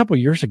 just a couple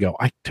of years ago,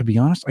 to be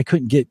honest, I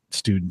couldn't get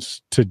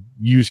students to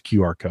use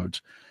QR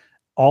codes.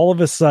 All of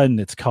a sudden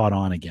it's caught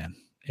on again.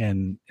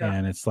 And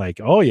it's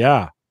like, oh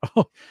yeah.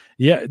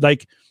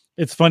 Like,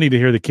 it's funny to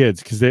hear the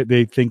kids because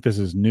they think this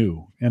is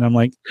new. And I'm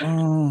like,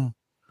 oh,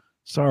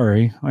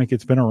 sorry. Like,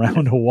 it's been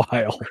around a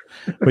while,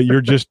 but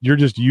you're just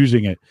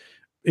using it.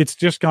 It's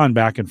just gone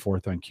back and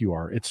forth on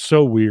QR. It's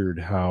so weird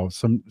how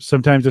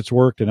sometimes it's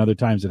worked and other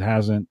times it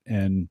hasn't.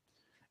 And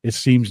it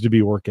seems to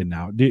be working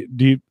now.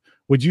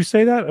 Would you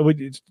say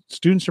that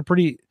students are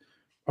pretty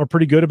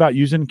good about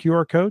using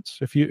QR codes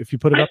if you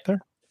put it up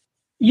there?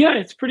 Yeah,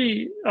 it's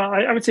pretty.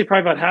 I would say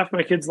probably about half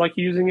my kids like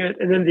using it,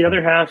 and then the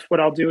other half,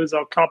 what I'll do is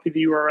I'll copy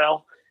the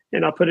URL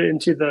and I'll put it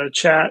into the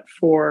chat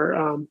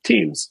for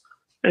Teams,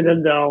 and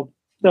then they'll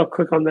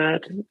click on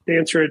that,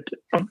 answer it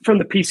from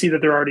the PC that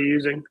they're already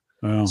using.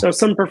 Oh. So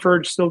some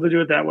preferred still to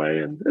do it that way,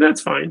 and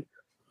that's fine.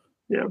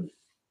 Yeah.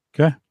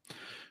 Okay.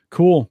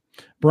 Cool.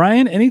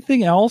 Brian,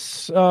 anything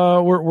else?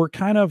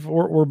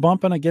 We're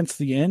bumping against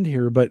the end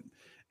here, but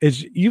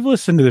you've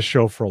listened to the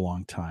show for a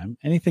long time.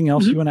 Anything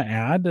else you want to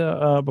add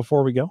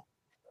before we go?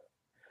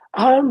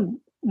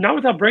 Not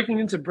without breaking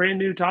into brand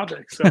new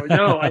topics. So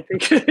no, I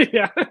think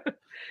yeah.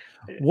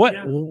 What?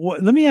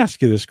 Let me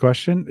ask you this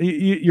question.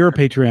 You're a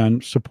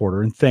Patreon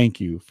supporter, and thank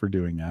you for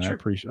doing that. Sure.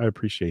 I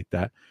appreciate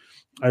that.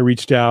 I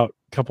reached out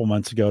a couple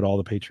months ago to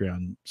all the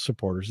Patreon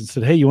supporters and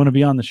said, "Hey, you want to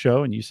be on the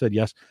show?" And you said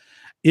yes.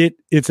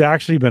 It's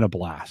actually been a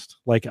blast.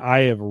 Like, I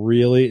have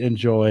really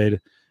enjoyed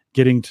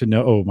getting to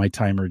know. Oh, my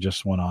timer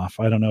just went off.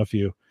 I don't know if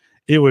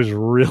it was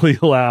really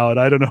loud.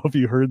 I don't know if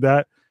you heard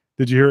that.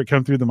 Did you hear it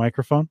come through the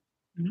microphone?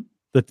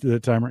 Mm-hmm. The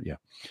timer? Yeah.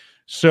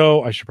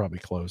 So I should probably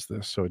close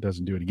this so it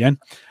doesn't do it again.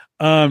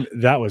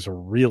 That was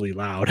really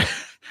loud.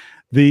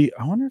 I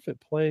wonder if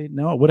it played.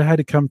 No, it would have had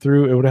to come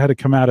through. It would have had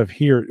to come out of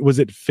here. Was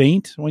it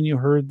faint when you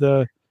heard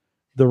the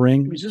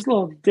ring? It was just a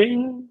little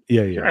ding.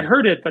 Yeah. I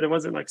heard it, but it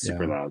wasn't like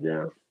super loud.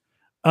 Yeah.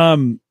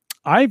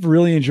 I've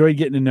really enjoyed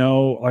getting to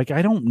know, like,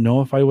 I don't know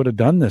if I would have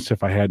done this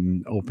if I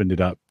hadn't opened it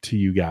up to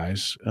you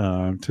guys,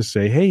 to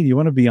say, hey, do you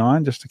want to be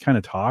on just to kind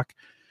of talk?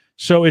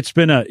 So it's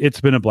been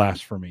a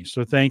blast for me.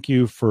 So thank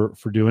you for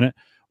doing it.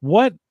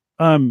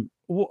 I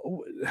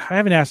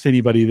haven't asked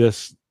anybody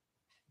this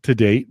to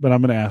date, but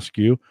I'm going to ask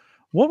you,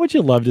 what would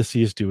you love to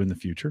see us do in the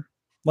future?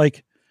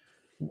 Like,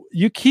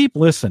 you keep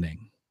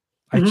listening.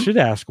 Mm-hmm. I should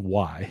ask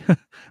why.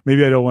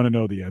 Maybe I don't want to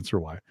know the answer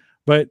why,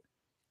 but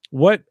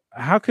what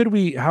how could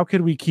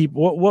we keep,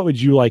 what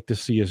would you like to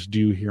see us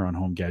do here on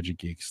Home Gadget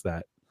Geeks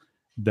that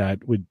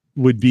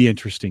would be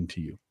interesting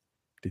to you,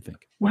 do you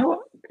think?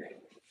 Well,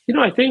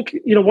 I think,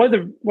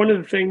 one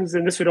of the things,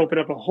 and this would open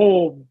up a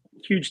whole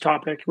huge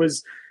topic,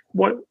 was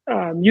what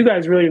you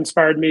guys really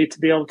inspired me to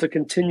be able to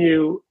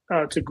continue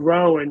to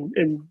grow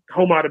in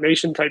home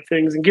automation type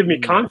things and give me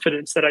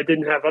confidence that I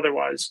didn't have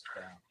otherwise.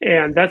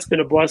 And that's been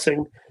a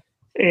blessing.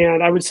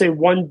 And I would say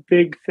one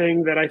big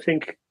thing that I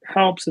think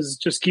helps is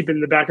just keep it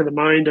in the back of the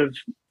mind of,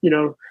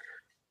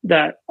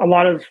 that a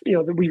lot of,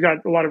 we've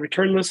got a lot of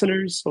return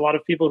listeners, a lot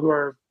of people who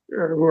are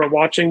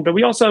watching, but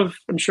we also have,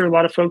 I'm sure, a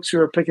lot of folks who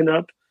are picking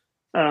up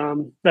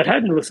that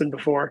hadn't listened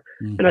before.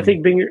 Mm-hmm. And I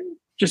think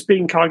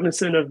being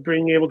cognizant of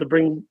being able to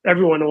bring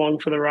everyone along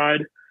for the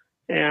ride.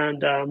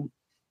 And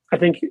I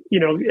think,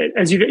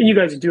 as you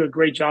guys do a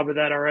great job of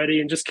that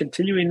already, and just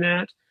continuing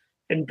that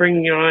and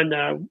bringing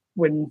on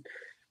when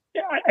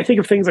I think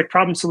of things like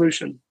problem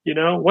solution,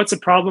 what's a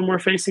problem we're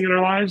facing in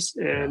our lives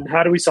and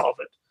how do we solve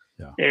it?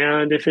 Yeah.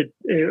 And if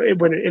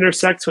when it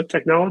intersects with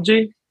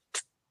technology,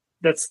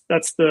 that's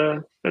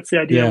the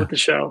idea with the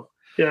show.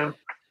 Yeah.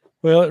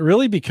 Well, it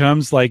really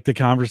becomes like the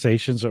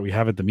conversations that we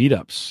have at the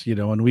meetups,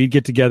 when we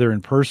get together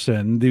in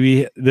person,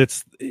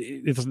 it's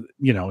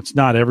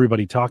not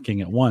everybody talking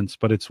at once,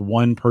 but it's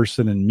one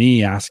person and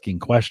me asking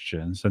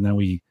questions. And then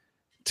we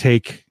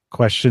take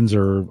questions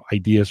or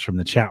ideas from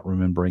the chat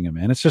room and bring them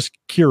in. It's just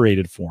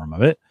curated form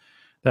of it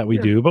that we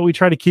do, but we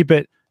try to keep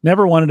it.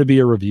 Never wanted to be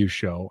a review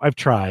show. I've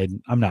tried.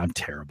 I'm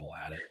terrible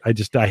at it.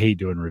 I hate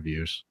doing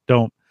reviews.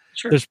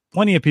 There's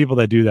plenty of people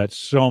that do that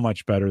so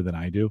much better than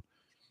I do.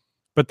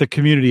 But the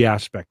community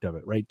aspect of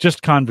it, right?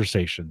 Just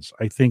conversations,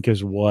 I think,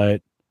 is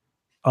what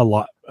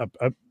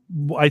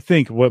I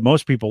think what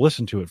most people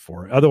listen to it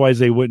for. Otherwise,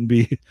 they would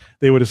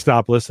have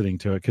stopped listening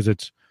to it because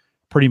it's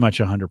pretty much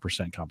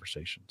 100%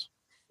 conversations.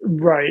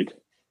 Right.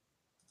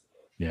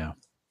 Yeah.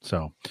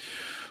 So,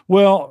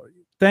 well,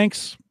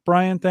 thanks,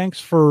 Brian. Thanks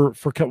for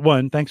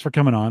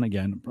coming on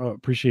again.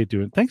 Appreciate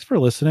doing it. Thanks for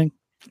listening.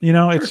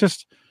 It's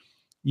just,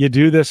 you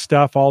do this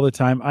stuff all the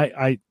time.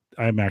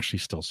 I'm actually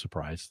still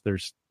surprised.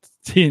 There's,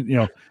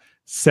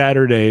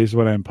 Saturdays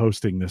when I'm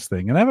posting this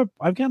thing, and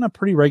I've gotten a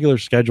pretty regular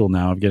schedule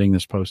now of getting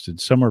this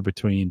posted somewhere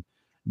between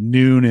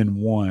noon and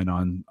 1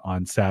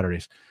 on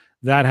Saturdays.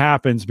 That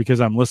happens because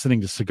I'm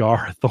listening to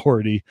Cigar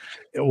Authority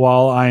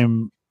while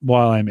I'm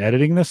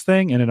editing this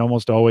thing, and it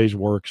almost always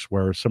works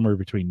where somewhere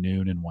between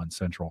noon and 1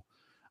 Central,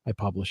 I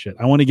publish it.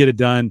 I want to get it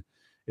done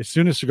as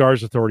soon as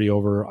Cigars Authority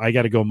over. I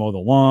got to go mow the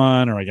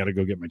lawn, or I got to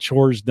go get my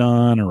chores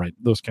done, or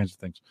those kinds of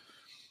things.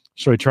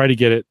 So I try to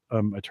get it.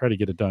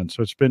 Done.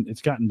 So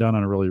it's gotten done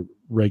on a really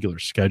regular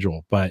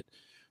schedule. But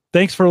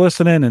thanks for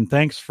listening, and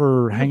thanks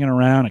for hanging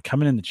around and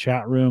coming in the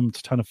chat room.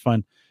 It's a ton of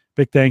fun.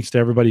 Big thanks to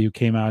everybody who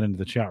came out into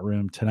the chat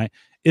room tonight.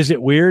 Is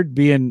it weird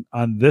being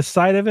on this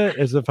side of it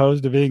as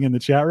opposed to being in the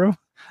chat room?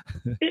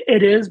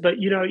 It is, but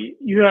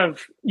you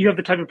have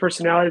the type of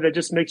personality that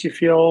just makes you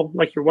feel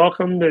like you're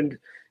welcomed, and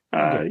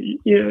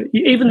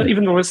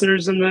even the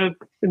listeners in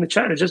the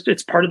chat.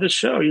 It's part of the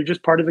show. You're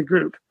just part of the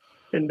group.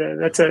 And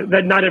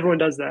that not everyone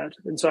does that.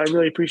 And so I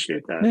really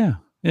appreciate that. Yeah,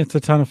 it's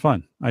a ton of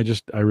fun. I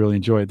really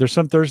enjoy it. There's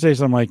some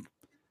Thursdays I'm like,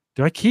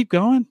 do I keep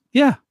going?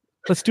 Yeah,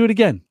 let's do it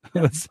again.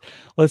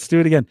 let's do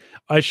it again.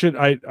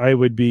 I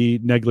would be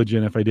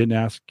negligent if I didn't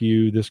ask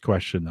you this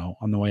question though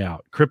on the way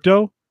out.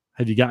 Crypto,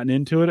 have you gotten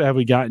into it? Have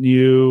we gotten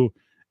you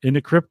into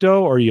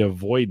crypto, or are you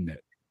avoiding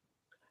it?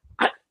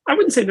 I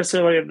wouldn't say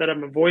necessarily that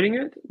I'm avoiding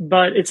it,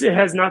 but it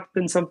has not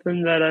been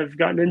something that I've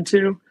gotten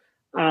into.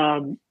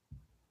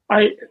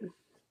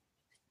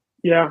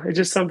 Yeah, it's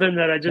just something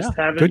that I just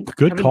haven't.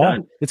 Good call.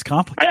 Done. It's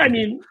complicated. I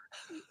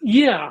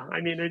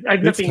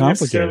have nothing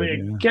necessarily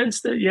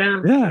against it.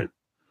 Yeah.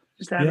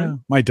 Just haven't. Yeah.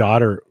 My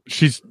daughter,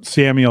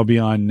 Sammy will be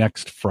on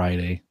next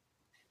Friday.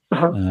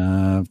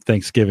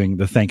 Thanksgiving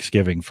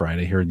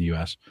Friday here in the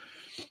U.S.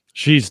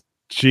 She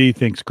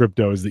thinks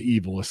crypto is the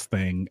evilest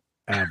thing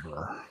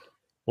ever.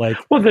 I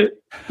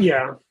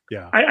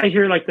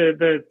hear like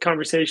the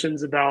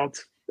conversations about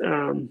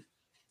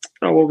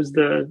what was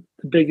the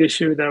big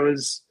issue that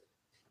was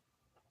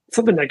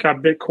something that got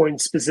Bitcoin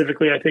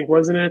specifically, I think,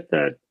 wasn't it?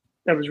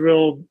 That was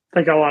real.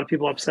 That got a lot of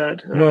people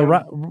upset.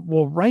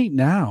 Right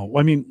now,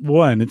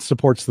 one, it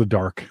supports the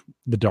dark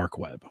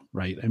web,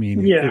 right?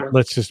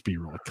 Let's just be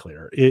really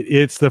clear.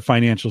 It's the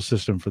financial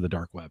system for the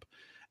dark web,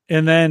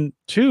 and then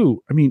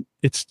two,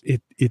 it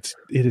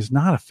is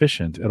not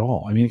efficient at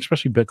all.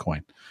 Especially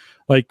Bitcoin,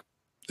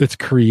 it's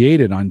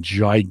created on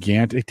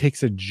gigantic. It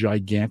takes a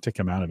gigantic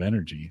amount of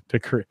energy to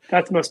create.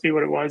 That must be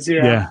what it was.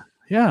 Yeah.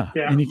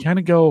 And you kind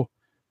of go,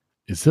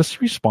 is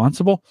this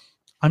responsible?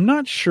 I'm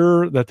not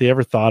sure that they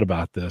ever thought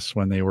about this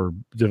when they were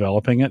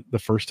developing it the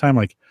first time.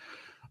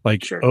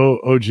 Sure.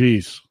 Oh,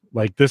 geez.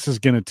 This is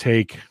going to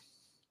take,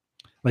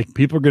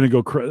 people are going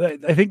to go.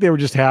 I think they were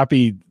just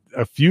happy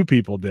a few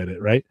people did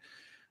it, right?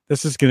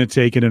 This is going to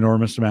take an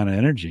enormous amount of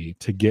energy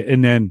to get.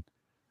 And then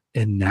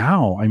And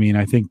now, I mean,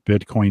 I think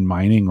Bitcoin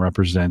mining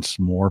represents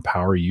more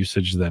power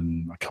usage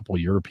than a couple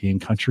of European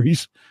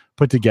countries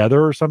put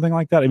together or something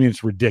like that. I mean,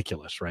 it's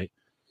ridiculous, right?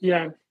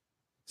 Yeah.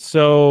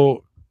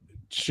 So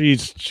she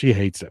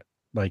hates it.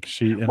 Like I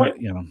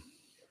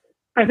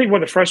think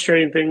one of the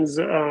frustrating things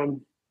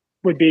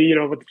would be,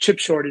 with the chip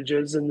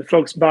shortages and the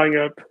folks buying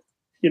up,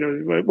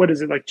 what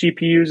is it, like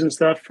GPUs and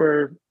stuff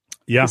for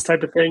this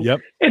type of thing. Yep.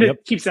 And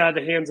it keeps it out of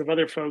the hands of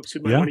other folks who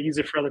might want to use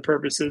it for other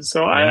purposes.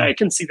 So I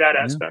can see that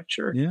aspect.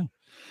 Sure. Yeah.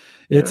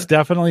 It's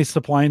definitely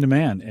supply and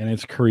demand, and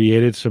it's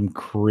created some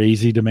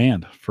crazy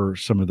demand for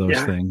some of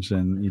those things.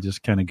 And you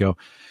just kind of go,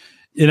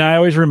 and I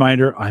always remind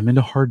her, I'm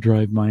into hard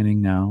drive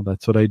mining now.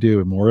 That's what I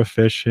do. More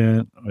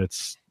efficient.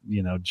 It's,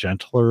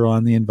 gentler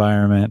on the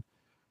environment.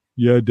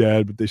 Yeah,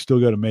 Dad, but they still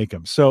got to make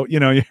them. So,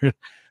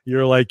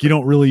 you're like, you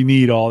don't really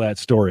need all that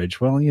storage.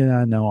 Well,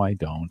 yeah, no, I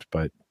don't,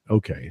 but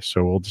okay.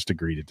 So we'll just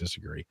agree to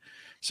disagree.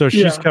 So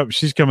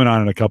she's coming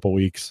on in a couple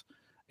weeks,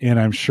 and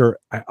I'm sure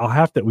I'll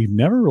have to, we've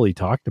never really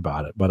talked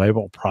about it, but I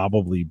will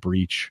probably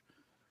breach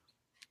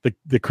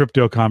the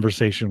crypto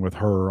conversation with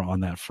her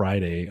on that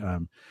Friday.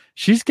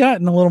 She's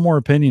gotten a little more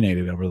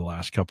opinionated over the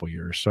last couple of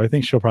years. So I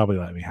think she'll probably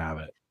let me have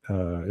it.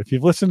 If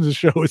you've listened to the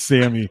show with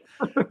Sammy,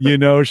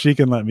 she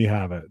can let me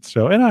have it.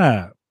 So, and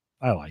I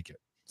like it.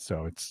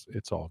 So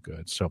it's all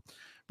good. So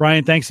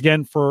Brian, thanks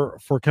again for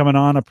coming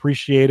on.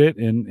 Appreciate it.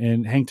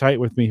 And hang tight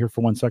with me here for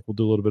 1 sec. We'll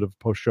do a little bit of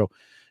a post show. A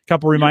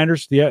couple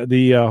reminders,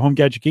 the Home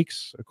Gadget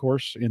Geeks, of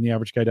course, in the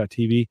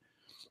averageguy.tv,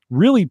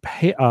 really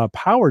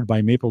powered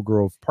by Maple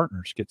Grove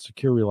Partners. Get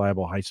secure,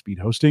 reliable, high-speed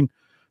hosting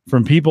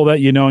from people that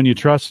you know and you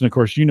trust. And of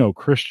course,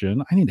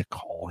 Christian. I need to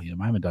call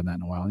him. I haven't done that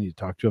in a while. I need to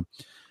talk to him.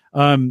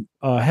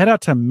 Head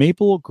out to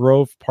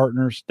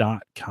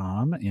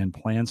maplegrovepartners.com and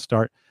plans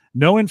start.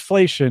 No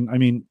inflation. I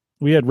mean,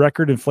 we had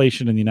record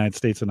inflation in the United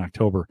States in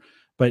October,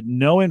 but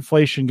no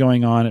inflation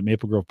going on at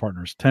Maple Grove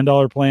Partners.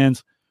 $10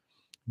 plans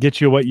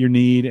get you what you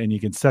need, and you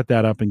can set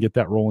that up and get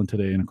that rolling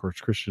today. And of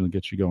course, Christian will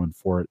get you going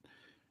for it.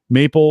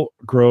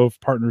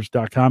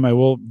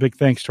 maplegrovepartners.com. Big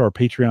thanks to our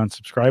Patreon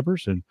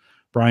subscribers, and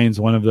Brian's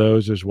one of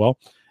those as well.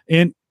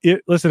 And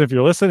listen, if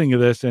you're listening to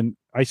this and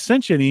I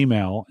sent you an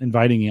email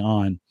inviting you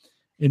on,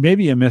 and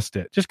maybe you missed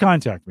it, just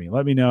contact me.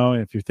 Let me know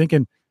if you're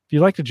thinking, if you'd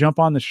like to jump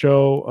on the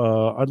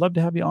show, I'd love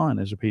to have you on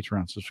as a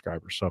Patreon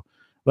subscriber. So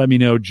let me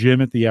know,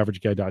 Jim at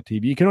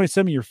theaverageguy.tv. You can always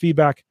send me your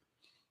feedback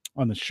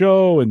on the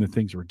show and the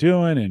things we're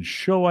doing and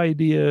show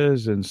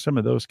ideas and some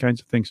of those kinds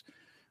of things.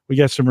 We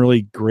got some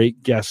really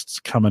great guests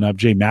coming up.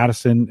 Jay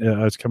Madison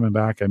is coming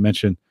back. I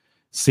mentioned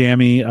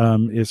Sammy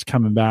is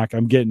coming back.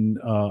 I'm getting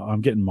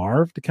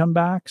Marv to come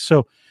back.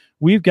 So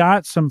we've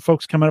got some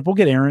folks coming up. We'll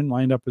get Aaron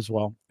lined up as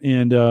well.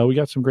 And we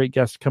got some great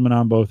guests coming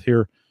on both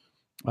here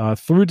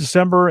through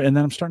December. And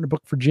then I'm starting to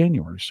book for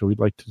January. So we'd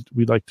like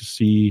to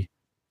see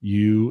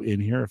you in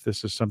here if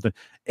this is something.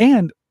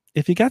 And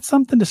if you got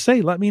something to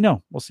say, let me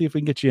know. We'll see if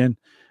we can get you in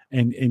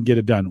and get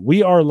it done.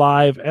 We are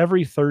live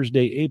every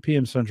Thursday, 8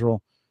 p.m.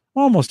 Central,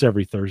 almost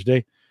every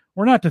Thursday.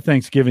 We're not to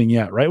Thanksgiving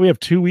yet, right? We have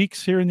 2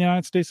 weeks here in the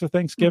United States of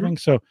Thanksgiving.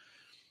 Mm-hmm. So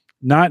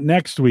not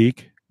next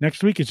week.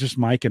 Next week is just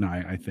Mike and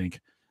I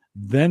think.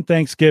 Then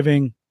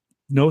Thanksgiving,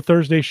 no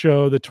Thursday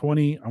show, I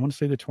want to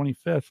say the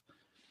 25th.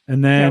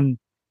 And then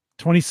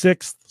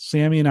 26th,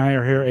 Sammy and I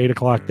are here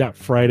 8:00 that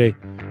Friday.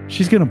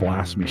 She's going to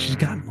blast me. She's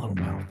gotten a little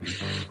mouthy.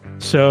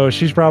 So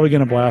she's probably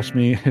going to blast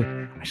me.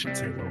 I shouldn't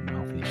say a little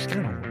mouthy. She's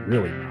kind of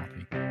really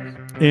mouthy.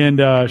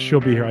 And she'll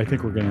be here. I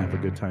think we're going to have a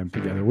good time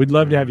together. We'd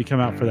love to have you come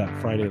out for that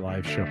Friday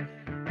live show.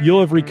 You'll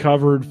have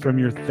recovered from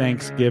your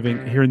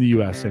Thanksgiving, here in the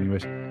U.S.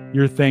 anyways,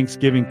 your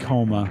Thanksgiving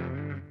coma.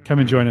 Come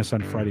and join us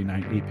on Friday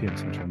night, 8 p.m.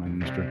 Central,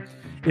 9 Eastern.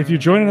 If you're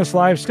joining us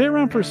live, stay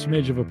around for a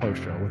smidge of a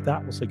post show. With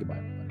that, we'll say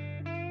goodbye.